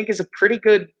Holder, I think, is a pretty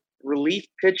good relief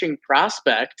pitching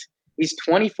prospect. He's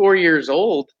 24 years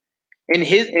old.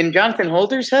 In Jonathan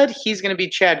Holder's head, he's going to be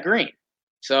Chad Green.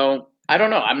 So I don't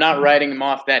know. I'm not writing him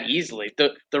off that easily.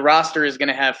 The roster is going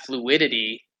to have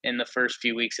fluidity in the first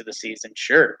few weeks of the season,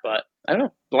 sure. But I don't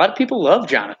know. A lot of people love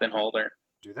Jonathan Holder.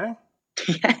 Do they?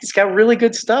 Yeah, he's got really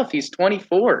good stuff. He's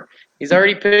 24. He's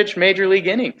already pitched major league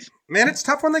innings. Man, it's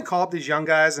tough when they call up these young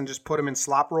guys and just put them in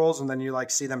slop roles, and then you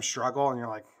see them struggle, and you're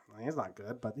like, well, he's not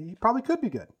good, but he probably could be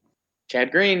good.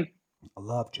 Chad Green. I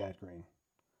love Chad Green.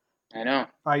 I know. All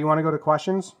right, you want to go to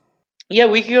questions? Yeah,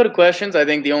 we could go to questions. I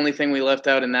think the only thing we left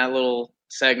out in that little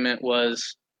segment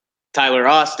was Tyler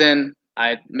Austin.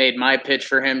 I made my pitch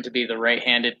for him to be the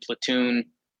right-handed platoon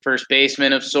first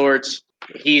baseman of sorts.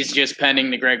 He's just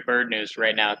pending the Greg Bird news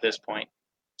right now at this point.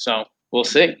 So we'll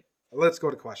see. let's go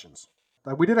to questions.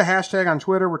 We did a hashtag on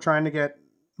Twitter. We're trying to get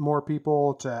more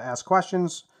people to ask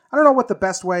questions. I don't know what the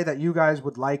best way that you guys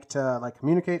would like to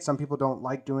communicate. Some people don't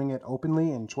like doing it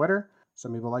openly in Twitter.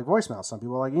 Some people like voicemails. Some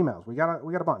people like emails. We got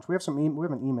a bunch. We have we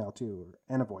have an email too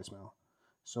and a voicemail.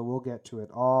 So we'll get to it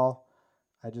all.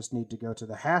 I just need to go to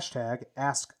the hashtag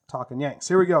Ask Talkin' Yanks.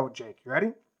 Here we go, Jake. You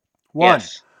ready? 1.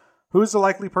 Yes. Who's the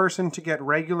likely person to get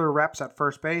regular reps at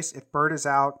first base if Bird is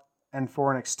out and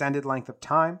for an extended length of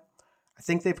time? I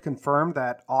think they've confirmed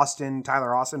that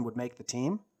Tyler Austin would make the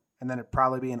team, and then it'd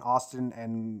probably be an Austin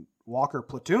and Walker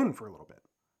platoon for a little bit,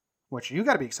 which you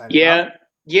got to be excited about.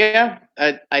 Yeah.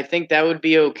 I think that would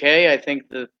be okay. I think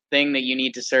the thing that you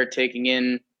need to start taking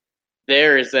in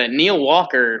there is that Neil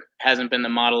Walker hasn't been the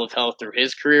model of health through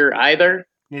his career either.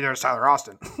 Neither is Tyler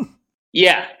Austin.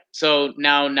 Yeah. So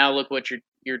now look what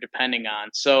you're depending on.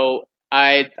 So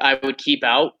I would keep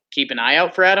an eye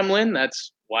out for Adam Lind.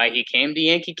 That's why he came to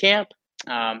Yankee camp.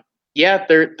 Yeah,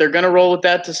 they're going to roll with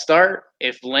that to start.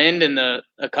 If Lind and a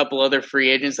couple other free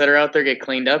agents that are out there get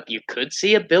cleaned up, you could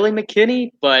see a Billy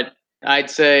McKinney, but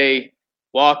I'd say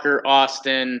Walker,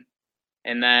 Austin,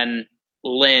 and then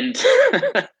Lind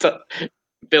to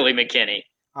Billy McKinney.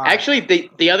 Right. Actually,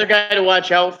 the other guy to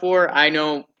watch out for, I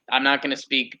know I'm not going to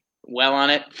speak well on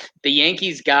it. The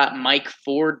Yankees got Mike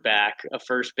Ford back, a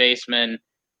first baseman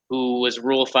who was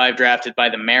Rule 5 drafted by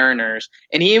the Mariners,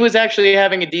 and he was actually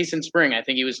having a decent spring. I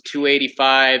think he was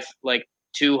 285, like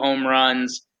 2 home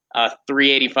runs,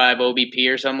 385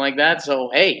 OBP or something like that. So,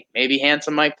 hey, maybe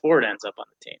handsome Mike Ford ends up on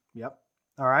the team. Yep.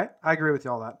 All right. I agree with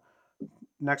you all that.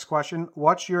 Next question.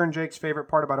 What's your and Jake's favorite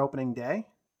part about opening day?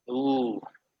 Ooh.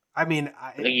 I mean,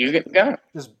 you get go.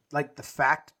 Just like the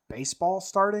fact baseball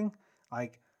starting,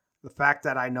 like the fact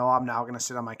that I know I'm now going to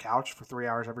sit on my couch for 3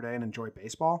 hours every day and enjoy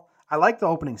baseball. I like the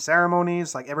opening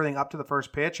ceremonies, like everything up to the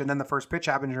first pitch, and then the first pitch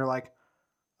happens, and you're like,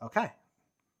 okay,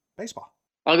 baseball.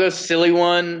 I'll go silly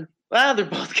one. Well, they're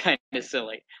both kind of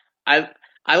silly. I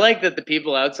like that the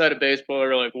people outside of baseball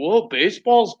are like, whoa,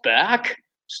 baseball's back?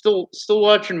 Still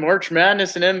watching March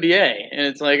Madness and NBA. And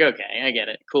it's like, okay, I get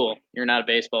it. Cool. You're not a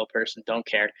baseball person. Don't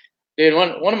care. Dude,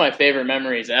 one of my favorite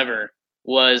memories ever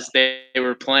was they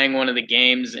were playing one of the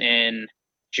games in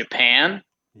Japan.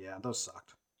 Yeah, those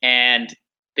sucked. And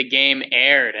the game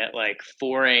aired at like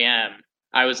 4 a.m.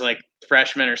 I was like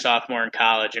freshman or sophomore in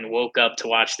college and woke up to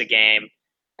watch the game.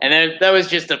 And then that was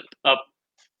just a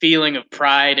feeling of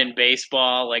pride in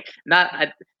baseball. Like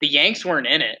the Yanks weren't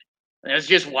in it. I was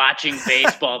just watching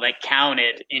baseball that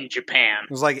counted in Japan.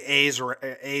 It was like A's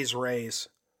Rays.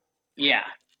 Yeah.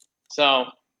 So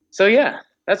yeah,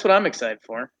 that's what I'm excited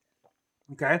for.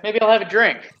 Okay. Maybe I'll have a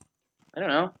drink. I don't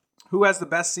know. Who has the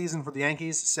best season for the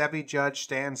Yankees? Sevy, Judge,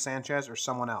 Stan, Sanchez, or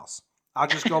someone else? I'll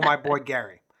just go my boy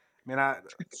Gary. I mean,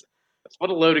 that's what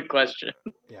a loaded question.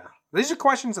 Yeah. These are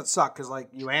questions that suck because, like,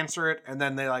 you answer it and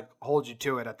then they, like, hold you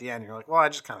to it at the end. You're like, well, I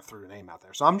just kind of threw a name out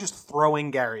there. So I'm just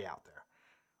throwing Gary out there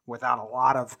without a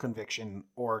lot of conviction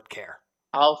or care.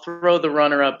 I'll throw the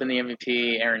runner-up in the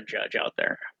MVP, Aaron Judge, out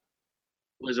there.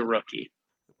 Was a rookie.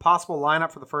 Possible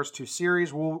lineup for the first 2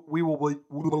 series. We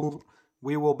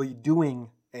will be doing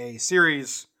a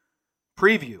series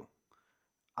preview.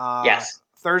 Yes.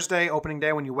 Thursday, opening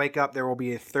day, when you wake up, there will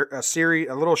be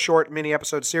a little short mini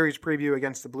episode series preview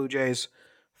against the Blue Jays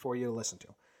for you to listen to.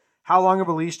 How long of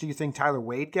a leash do you think Tyler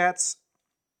Wade gets?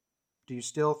 Do you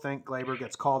still think Gleyber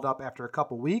gets called up after a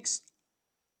couple weeks?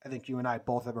 I think you and I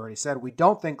both have already said we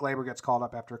don't think Gleyber gets called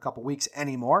up after a couple weeks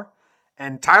anymore.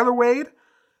 And Tyler Wade,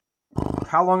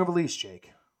 how long of a leash,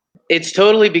 Jake? It's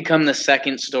totally become the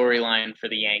second storyline for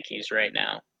the Yankees right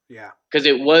now. Yeah. Because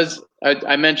it was,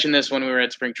 I mentioned this when we were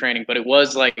at spring training, but it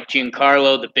was like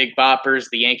Giancarlo, the big boppers,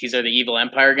 the Yankees are the evil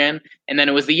empire again. And then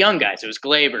it was the young guys. It was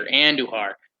Gleyber,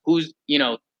 Andujar, who's,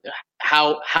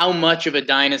 how much of a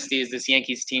dynasty is this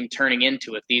Yankees team turning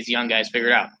into if these young guys figure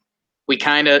it out? We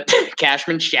kind of,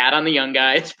 Cashman shat on the young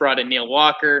guys, brought in Neil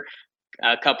Walker,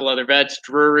 a couple other vets,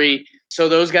 Drury. So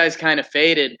those guys kind of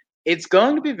faded. It's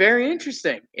going to be very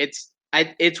interesting. It's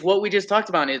what we just talked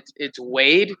about. It's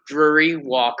Wade, Drury,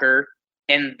 Walker,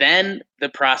 and then the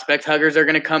prospect huggers are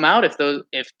going to come out if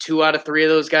 2 out of 3 of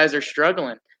those guys are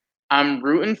struggling. I'm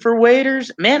rooting for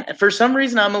Waders. Man, for some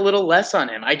reason I'm a little less on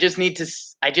him. I just need to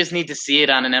see it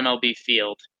on an MLB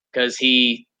field because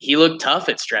he looked tough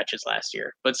at stretches last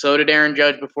year. But so did Aaron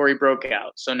Judge before he broke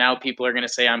out. So now people are going to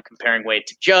say I'm comparing Wade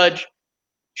to Judge.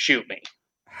 Shoot me.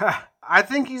 I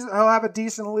think he'll have a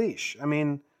decent leash. I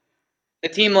mean, the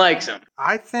team likes him.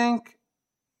 I think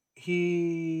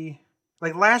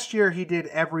last year he did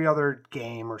every other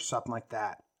game or something like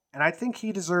that. And I think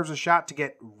he deserves a shot to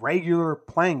get regular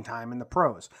playing time in the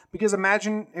pros. Because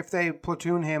imagine if they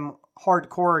platoon him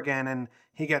hardcore again and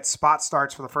he gets spot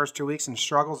starts for the first 2 weeks and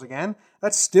struggles again.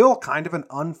 That's still kind of an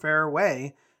unfair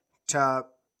way to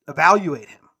evaluate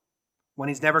him when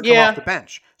he's never come off the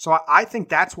bench. So I think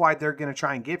that's why they're going to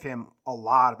try and give him a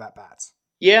lot of at-bats.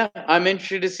 Yeah, I'm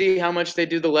interested to see how much they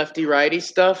do the lefty-righty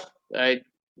stuff.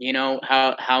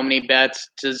 How many bats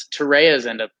does Torreyes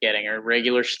end up getting, or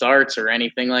regular starts, or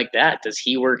anything like that? Does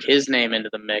he work his name into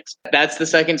the mix? That's the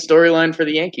second storyline for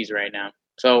the Yankees right now.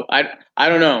 So I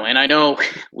don't know, and I know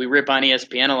we rip on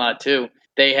ESPN a lot too.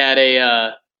 They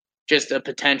had just a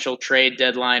potential trade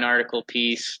deadline article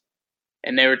piece,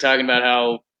 and they were talking about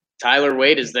how Tyler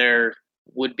Wade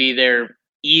would be their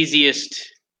easiest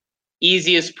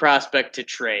prospect to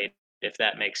trade, if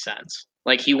that makes sense.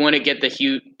 Like, he wouldn't get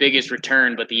the biggest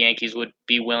return, but the Yankees would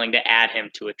be willing to add him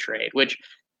to a trade, which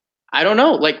I don't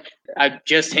know. Like, I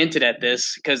just hinted at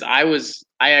this because I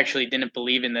actually didn't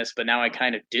believe in this, but now I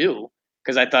kind of do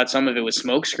because I thought some of it was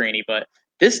smokescreeny. But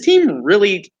this team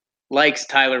really likes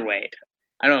Tyler Wade.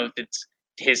 I don't know if it's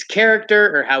his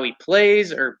character or how he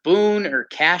plays or Boone or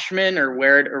Cashman or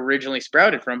where it originally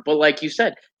sprouted from. But like you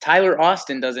said, Tyler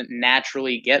Austin doesn't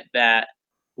naturally get that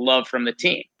love from the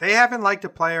team. They haven't liked a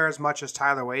player as much as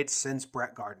Tyler Wade since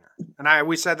Brett Gardner. And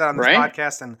we said that on this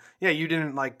podcast, and yeah, you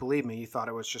didn't believe me. You thought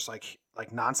it was just like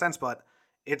nonsense, but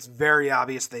it's very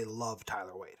obvious they love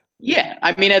Tyler Wade. Yeah,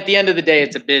 I mean, at the end of the day,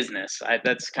 it's a business.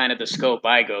 That's kind of the scope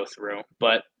I go through.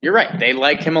 But you're right; they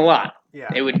like him a lot. Yeah,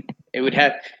 it would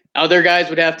have other guys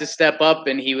would have to step up,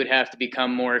 and he would have to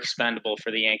become more expendable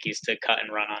for the Yankees to cut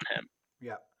and run on him.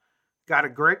 Yeah, got a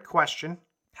great question.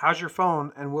 How's your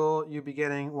phone, and will you be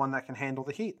getting one that can handle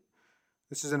the heat?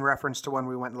 This is in reference to when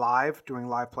we went live, doing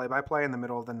live play-by-play in the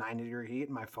middle of the 90-degree heat,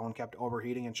 and my phone kept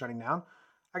overheating and shutting down.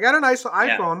 I got a nice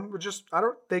iPhone,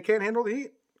 they can't handle the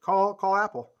heat. Call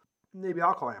Apple. Maybe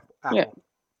I'll call Apple. Yeah,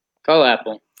 call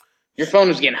Apple. Your phone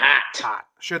was getting hot.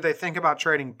 Should they think about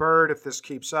trading Bird if this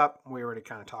keeps up? We already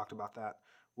kind of talked about that.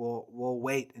 We'll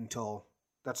wait until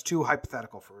that's too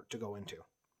hypothetical to go into.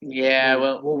 Yeah,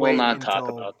 we'll not talk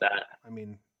about that. I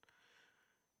mean,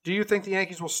 do you think the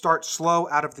Yankees will start slow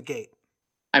out of the gate?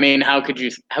 I mean, how could you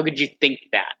think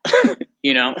that?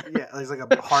 Yeah, it's like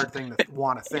a hard thing to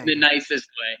want to think. The nicest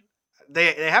way.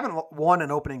 They haven't won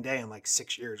an opening day in like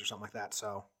 6 years or something like that,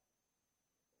 so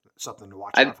something to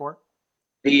watch out for.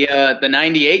 The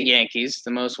 98 Yankees, the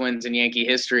most wins in Yankee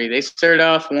history, they started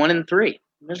off 1-3.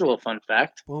 There's a little fun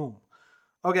fact. Boom.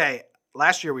 Okay,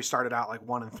 last year we started out like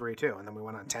 1-3 too, and then we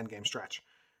went on a 10-game stretch.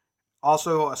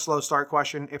 Also, a slow start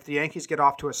question. If the Yankees get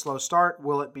off to a slow start,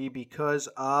 will it be because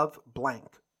of blank?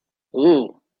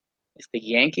 Ooh. If the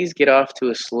Yankees get off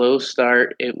to a slow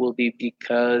start, it will be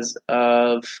because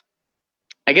of,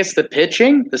 I guess, the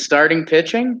starting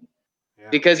pitching. Yeah.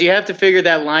 Because you have to figure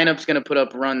that lineup's going to put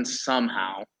up runs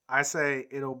somehow. I say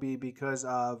it'll be because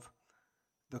of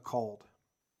the cold.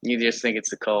 You just think it's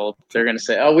the cold. They're going to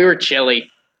say, oh, we were chilly.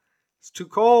 It's too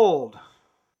cold.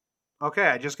 Okay,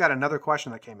 I just got another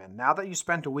question that came in. Now that you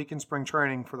spent a week in spring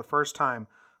training for the first time,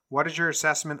 what is your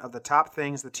assessment of the top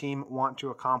things the team want to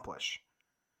accomplish?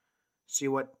 See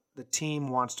what the team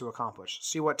wants to accomplish.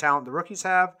 See what talent the rookies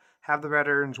have the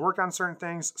veterans work on certain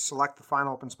things, select the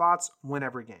final open spots, win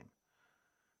every game.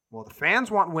 Well, the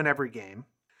fans want win every game,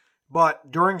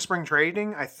 but during spring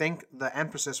training, I think the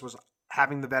emphasis was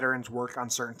having the veterans work on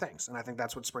certain things, and I think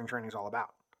that's what spring training is all about.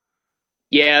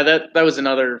 Yeah, that was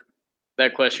another.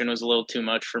 That question was a little too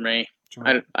much for me.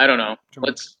 I don't know.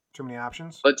 Too many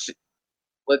options.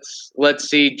 Let's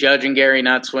see Judge and Gary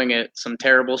not swing at some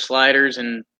terrible sliders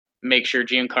and make sure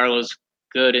Giancarlo's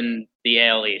good in the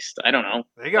AL East. I don't know.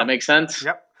 There you go. That makes sense?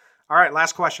 Yep. All right,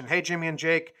 last question. Hey, Jimmy and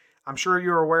Jake, I'm sure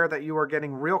you're aware that you are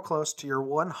getting real close to your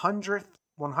 100th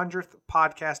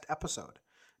podcast episode.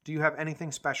 Do you have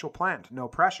anything special planned? No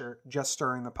pressure, just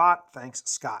stirring the pot. Thanks,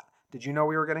 Scott. Did you know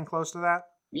we were getting close to that?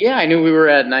 Yeah, I knew we were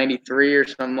at 93 or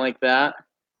something like that.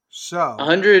 So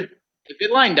 100. If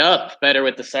it lined up better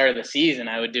with the start of the season,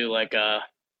 I would do like a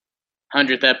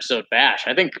 100th episode bash.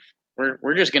 I think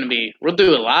we're just gonna we'll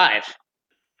do it live.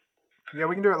 Yeah,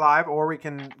 we can do it live, or we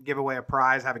can give away a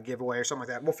prize, have a giveaway or something like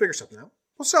that. We'll figure something out.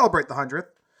 We'll celebrate the 100th.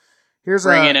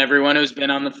 Bring in everyone who's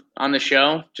been on the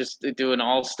show. Just do an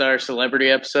all-star celebrity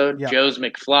episode. Yep. Joe's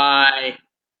McFly.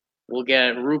 We'll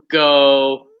get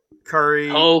Ruocco. Curry,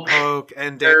 Hoke,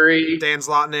 and Dan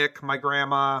Zlotnick, my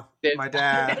grandma, my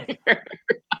dad. One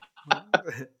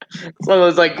of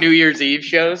those like New Year's Eve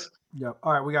shows. Yep.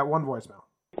 All right, we got one voicemail.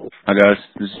 Hi guys,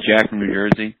 this is Jack from New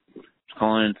Jersey. Just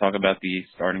calling in to talk about the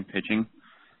starting pitching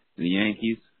for the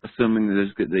Yankees. assuming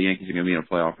that the Yankees are going to be in a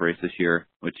playoff race this year,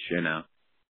 which,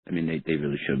 I mean, they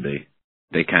really should be.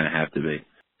 They kind of have to be.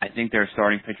 I think they're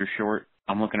starting pitcher short.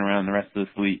 I'm looking around the rest of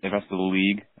the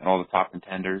league, at all the top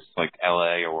contenders like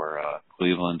LA or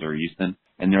Cleveland or Houston,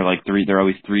 and they're always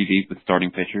 3 deep with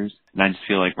starting pitchers, and I just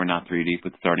feel like we're not 3 deep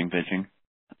with starting pitching.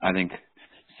 I think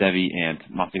Sevy and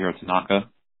Masahiro Tanaka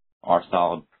are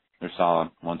solid. They're solid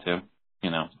 1-2.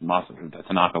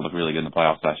 Tanaka looked really good in the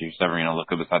playoffs last year. Severino looked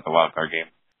good besides the wild card game,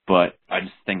 but I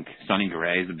just think Sonny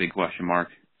Gray is a big question mark.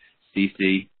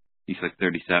 CC, he's like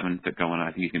 37, going.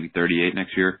 I think he's gonna be 38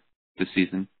 next year, this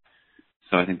season.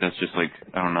 So I think that's just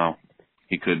I don't know.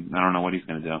 I don't know what he's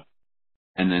going to do.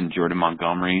 And then Jordan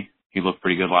Montgomery, he looked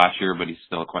pretty good last year, but he's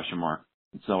still a question mark.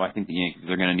 So I think the Yankees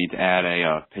are going to need to add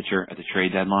a pitcher at the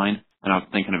trade deadline. And I was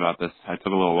thinking about this. I took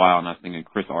a little while, and I was thinking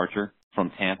Chris Archer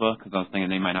from Tampa, because I was thinking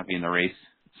they might not be in the race.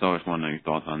 So I just want to know your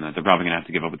thoughts on that. They're probably going to have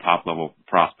to give up a top-level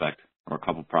prospect or a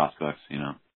couple prospects,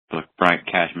 But Brian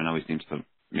Cashman always seems to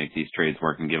make these trades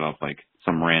work and give up,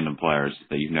 some random players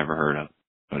that you've never heard of.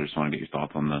 So I just want to get your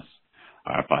thoughts on this.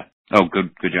 All right, bye. Oh,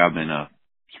 good job in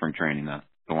spring training.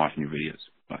 Been watching your videos.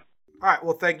 Bye. All right.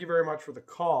 Well, thank you very much for the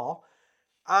call.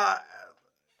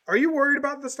 Are you worried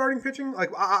about the starting pitching?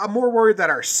 I'm more worried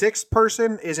that our 6th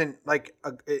person isn't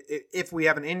if we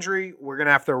have an injury, we're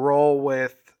gonna have to roll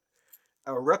with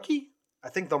a rookie. I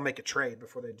think they'll make a trade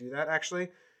before they do that. Actually,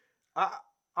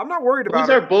 I'm not worried about. Who's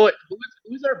our boy?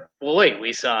 Who's our boy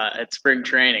we saw at spring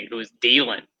training? Who was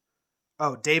dealing?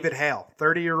 Oh, David Hale,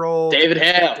 30-year-old. David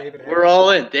Hale. We're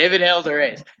all in. David Hale's our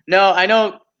ace. No, I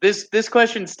know this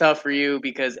question's tough for you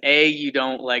because A, you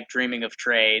don't like dreaming of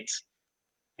trades,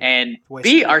 and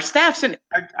B, our staff's in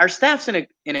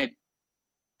a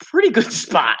pretty good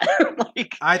spot.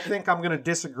 I think I'm going to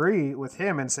disagree with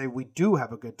him and say we do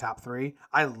have a good top 3.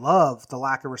 I love the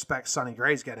lack of respect Sonny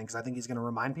Gray's getting because I think he's going to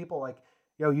remind people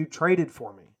yo, you traded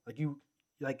for me.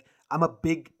 I'm a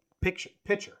big pitcher.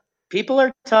 People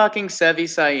are talking Sevy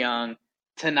Cy Young.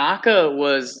 Tanaka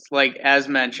was, as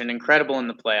mentioned, incredible in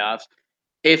the playoffs.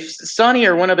 If Sonny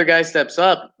or one other guy steps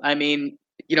up, I mean,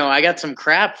 I got some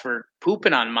crap for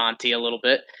pooping on Monty a little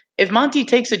bit. If Monty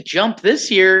takes a jump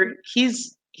this year,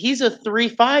 he's a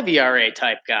 3.5 ERA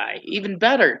type guy, even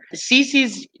better.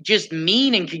 CC's just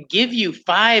mean and could give you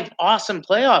 5 awesome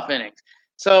playoff innings.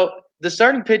 So the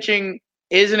starting pitching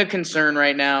isn't a concern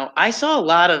right now. I saw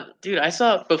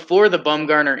before the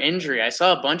Bumgarner injury, I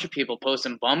saw a bunch of people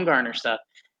posting Bumgarner stuff.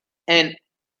 And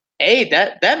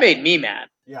that made me mad,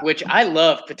 which I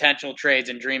love potential trades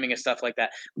and dreaming of stuff like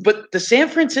that. But the San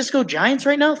Francisco Giants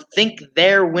right now think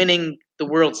they're winning the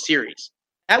World Series.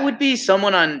 That would be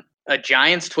someone on a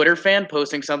Giants Twitter fan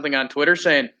posting something on Twitter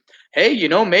saying, hey,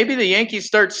 maybe the Yankees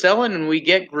start selling and we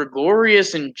get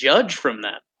Gregorius and Judge from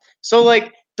them. So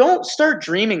don't start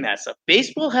dreaming that stuff.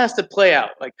 Baseball has to play out.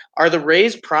 Are the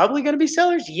Rays probably going to be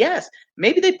sellers? Yes.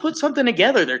 Maybe they put something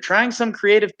together. They're trying some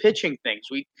creative pitching things.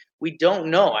 We don't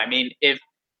know. I mean, if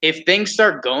things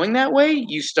start going that way,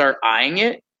 you start eyeing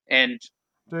it, and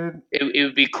it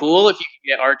would be cool if you could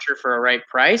get Archer for a right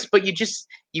price. But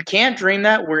you can't dream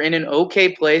that. We're in an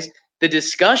okay place. The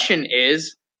discussion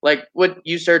is what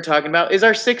you started talking about is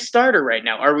our 6th starter right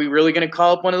now. Are we really going to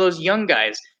call up one of those young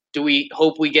guys? Do we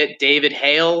hope we get David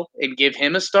Hale and give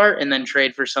him a start and then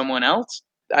trade for someone else?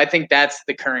 I think that's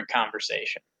the current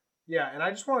conversation. Yeah, and I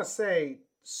just want to say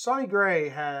Sonny Gray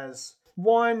has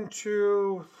 1,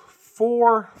 2,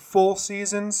 4 full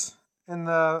seasons in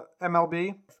the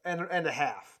MLB and a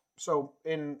half. So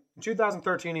in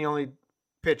 2013, he only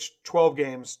pitched 12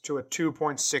 games to a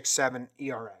 2.67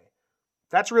 ERA.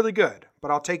 That's really good,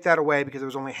 but I'll take that away because it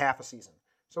was only half a season.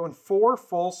 So in 4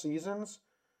 full seasons,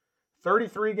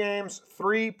 33 games,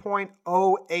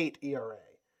 3.08 ERA.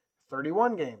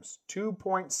 31 games,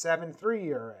 2.73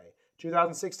 ERA.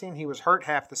 2016, he was hurt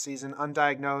half the season,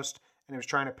 undiagnosed, and he was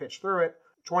trying to pitch through it.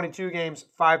 22 games,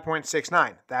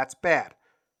 5.69. That's bad.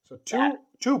 So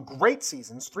two great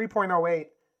seasons, 3.08,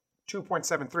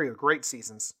 2.73 are great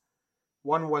seasons.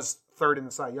 One was third in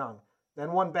the Cy Young.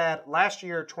 Then one bad. Last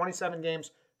year, 27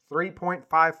 games,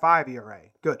 3.55 ERA.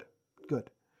 Good.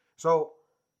 So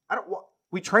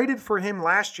we traded for him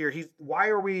last year.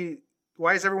 Why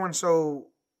is everyone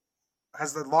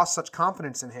has lost such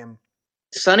confidence in him?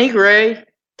 Sonny Gray,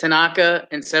 Tanaka,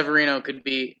 and Severino could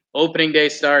be opening day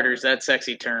starters, that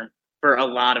sexy term, for a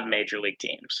lot of major league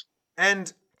teams.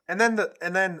 And then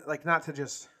not to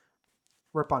just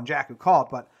rip on Jack who called,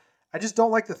 but I just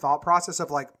don't like the thought process of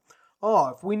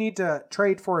if we need to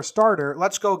trade for a starter,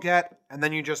 let's go get, and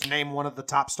then you just name one of the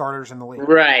top starters in the league.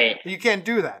 Right. You can't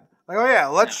do that.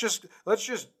 Let's just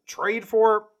trade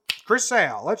for Chris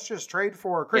Sale. Let's just trade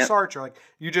for Chris Archer.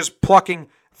 You're just plucking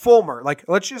Fulmer. Like,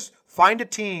 let's just find a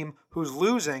team who's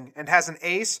losing and has an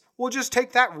ace. We'll just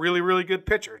take that really, really good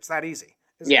pitcher. It's that easy.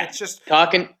 It's just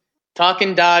talking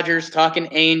Dodgers, talking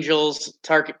Angels,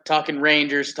 talking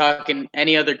Rangers, talking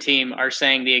any other team are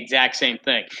saying the exact same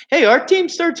thing. Hey, our team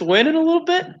starts winning a little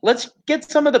bit. Let's get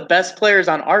some of the best players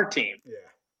on our team. Yeah.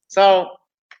 So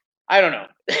I don't know.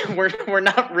 We're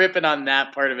not ripping on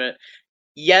that part of it.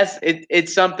 Yes,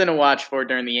 it's something to watch for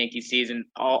during the Yankee season.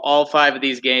 All 5 of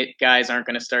these guys aren't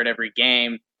going to start every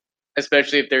game,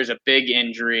 especially if there's a big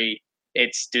injury.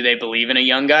 It's, do they believe in a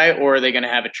young guy, or are they going to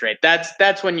have a trade?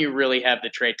 That's when you really have the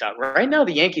trade talk. Right now,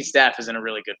 the Yankee staff is in a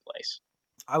really good place.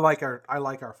 I like our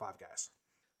 5 guys.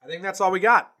 I think that's all we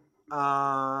got.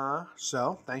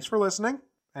 So thanks for listening.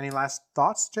 Any last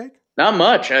thoughts, Jake? Not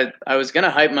much. I was going to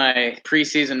hype my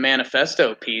preseason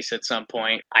manifesto piece at some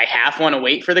point. I half want to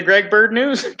wait for the Greg Bird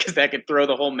news because that could throw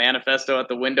the whole manifesto out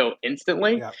the window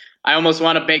instantly. Yeah. I almost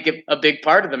want to make it a big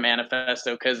part of the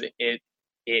manifesto because it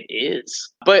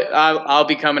is. But I'll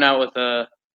be coming out with a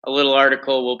little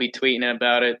article. We'll be tweeting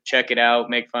about it. Check it out.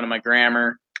 Make fun of my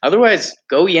grammar. Otherwise,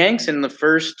 go Yanks. And the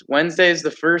first Wednesday is the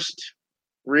first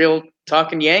real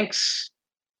Talking Yanks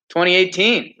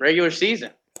 2018 regular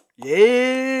season.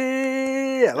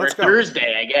 Yeah, let's go.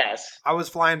 Thursday, I guess. I was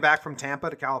flying back from Tampa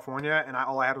to California, and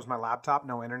all I had was my laptop,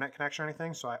 no internet connection or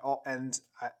anything. So all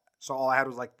I had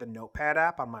was like the Notepad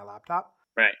app on my laptop.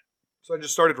 Right. So I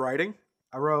just started writing.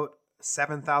 I wrote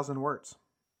 7,000 words.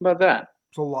 How about that?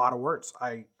 It's a lot of words.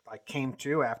 I came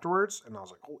to afterwards, and I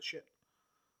was like, holy shit.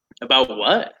 About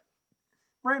what?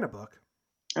 Writing a book.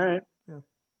 All right. Yeah.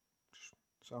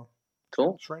 So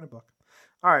cool. Just writing a book.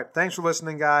 All right. Thanks for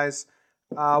listening, guys.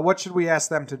 What should we ask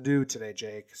them to do today,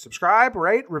 Jake? Subscribe,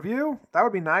 rate, review? That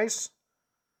would be nice.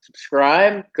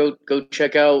 Subscribe. Go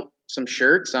check out some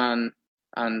shirts on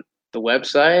the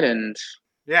website and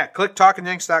yeah, click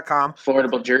talkingyanks.com.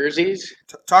 Affordable jerseys.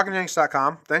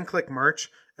 Talkingyanks.com. Then click merch,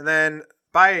 and then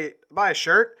buy a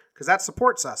shirt because that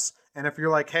supports us. And if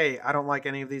you're like, hey, I don't like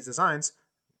any of these designs,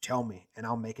 tell me, and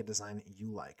I'll make a design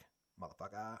you like,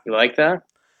 motherfucker. You like that?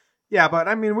 Yeah, but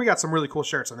I mean, we got some really cool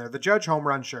shirts on there. The Judge Home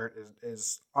Run shirt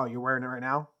is oh, you're wearing it right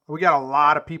now? We got a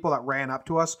lot of people that ran up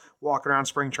to us walking around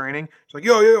spring training. It's like,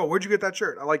 yo, where'd you get that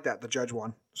shirt? I like that, the Judge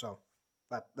one. So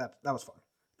that was fun.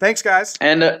 Thanks, guys.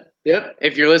 And yep,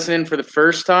 if you're listening for the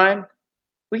first time,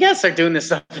 we gotta start doing this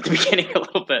stuff at the beginning a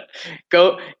little bit.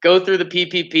 Go through the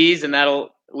PPPs, and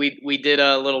we did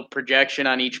a little projection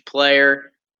on each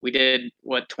player. We did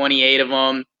 28 of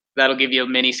them. That'll give you a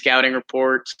mini scouting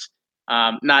reports.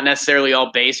 Not necessarily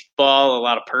all baseball. A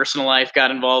lot of personal life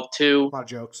got involved too. A lot of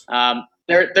jokes.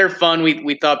 They're fun.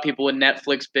 We thought people would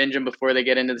Netflix binge them before they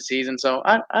get into the season. So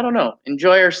I don't know.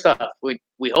 Enjoy our stuff. We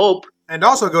hope. And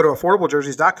also go to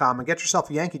affordablejerseys.com and get yourself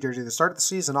a Yankee jersey to start the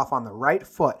season off on the right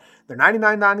foot. They're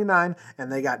 $99.99, and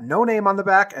they got no name on the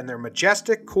back, and they're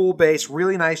majestic, cool base,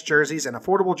 really nice jerseys. And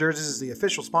Affordable Jerseys is the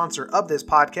official sponsor of this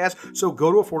podcast. So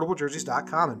go to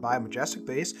affordablejerseys.com and buy a majestic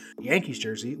base Yankees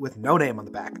jersey with no name on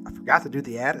the back. I forgot to do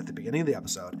the ad at the beginning of the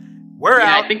episode. We're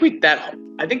out. I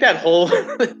think that whole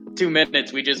 2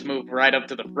 minutes we just moved right up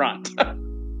to the front.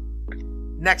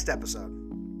 Next episode.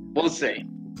 We'll see.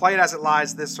 Play it as it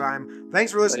lies this time.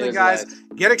 Thanks for listening, guys.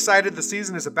 Get excited. The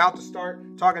season is about to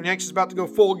start. Talking Yankees is about to go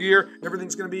full gear.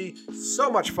 Everything's going to be so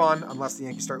much fun unless the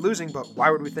Yankees start losing, but why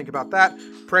would we think about that?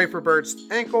 Pray for Bird's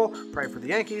ankle. Pray for the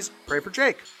Yankees. Pray for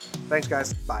Jake. Thanks,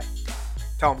 guys. Bye.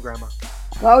 Tell him, Grandma.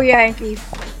 Go Yankees.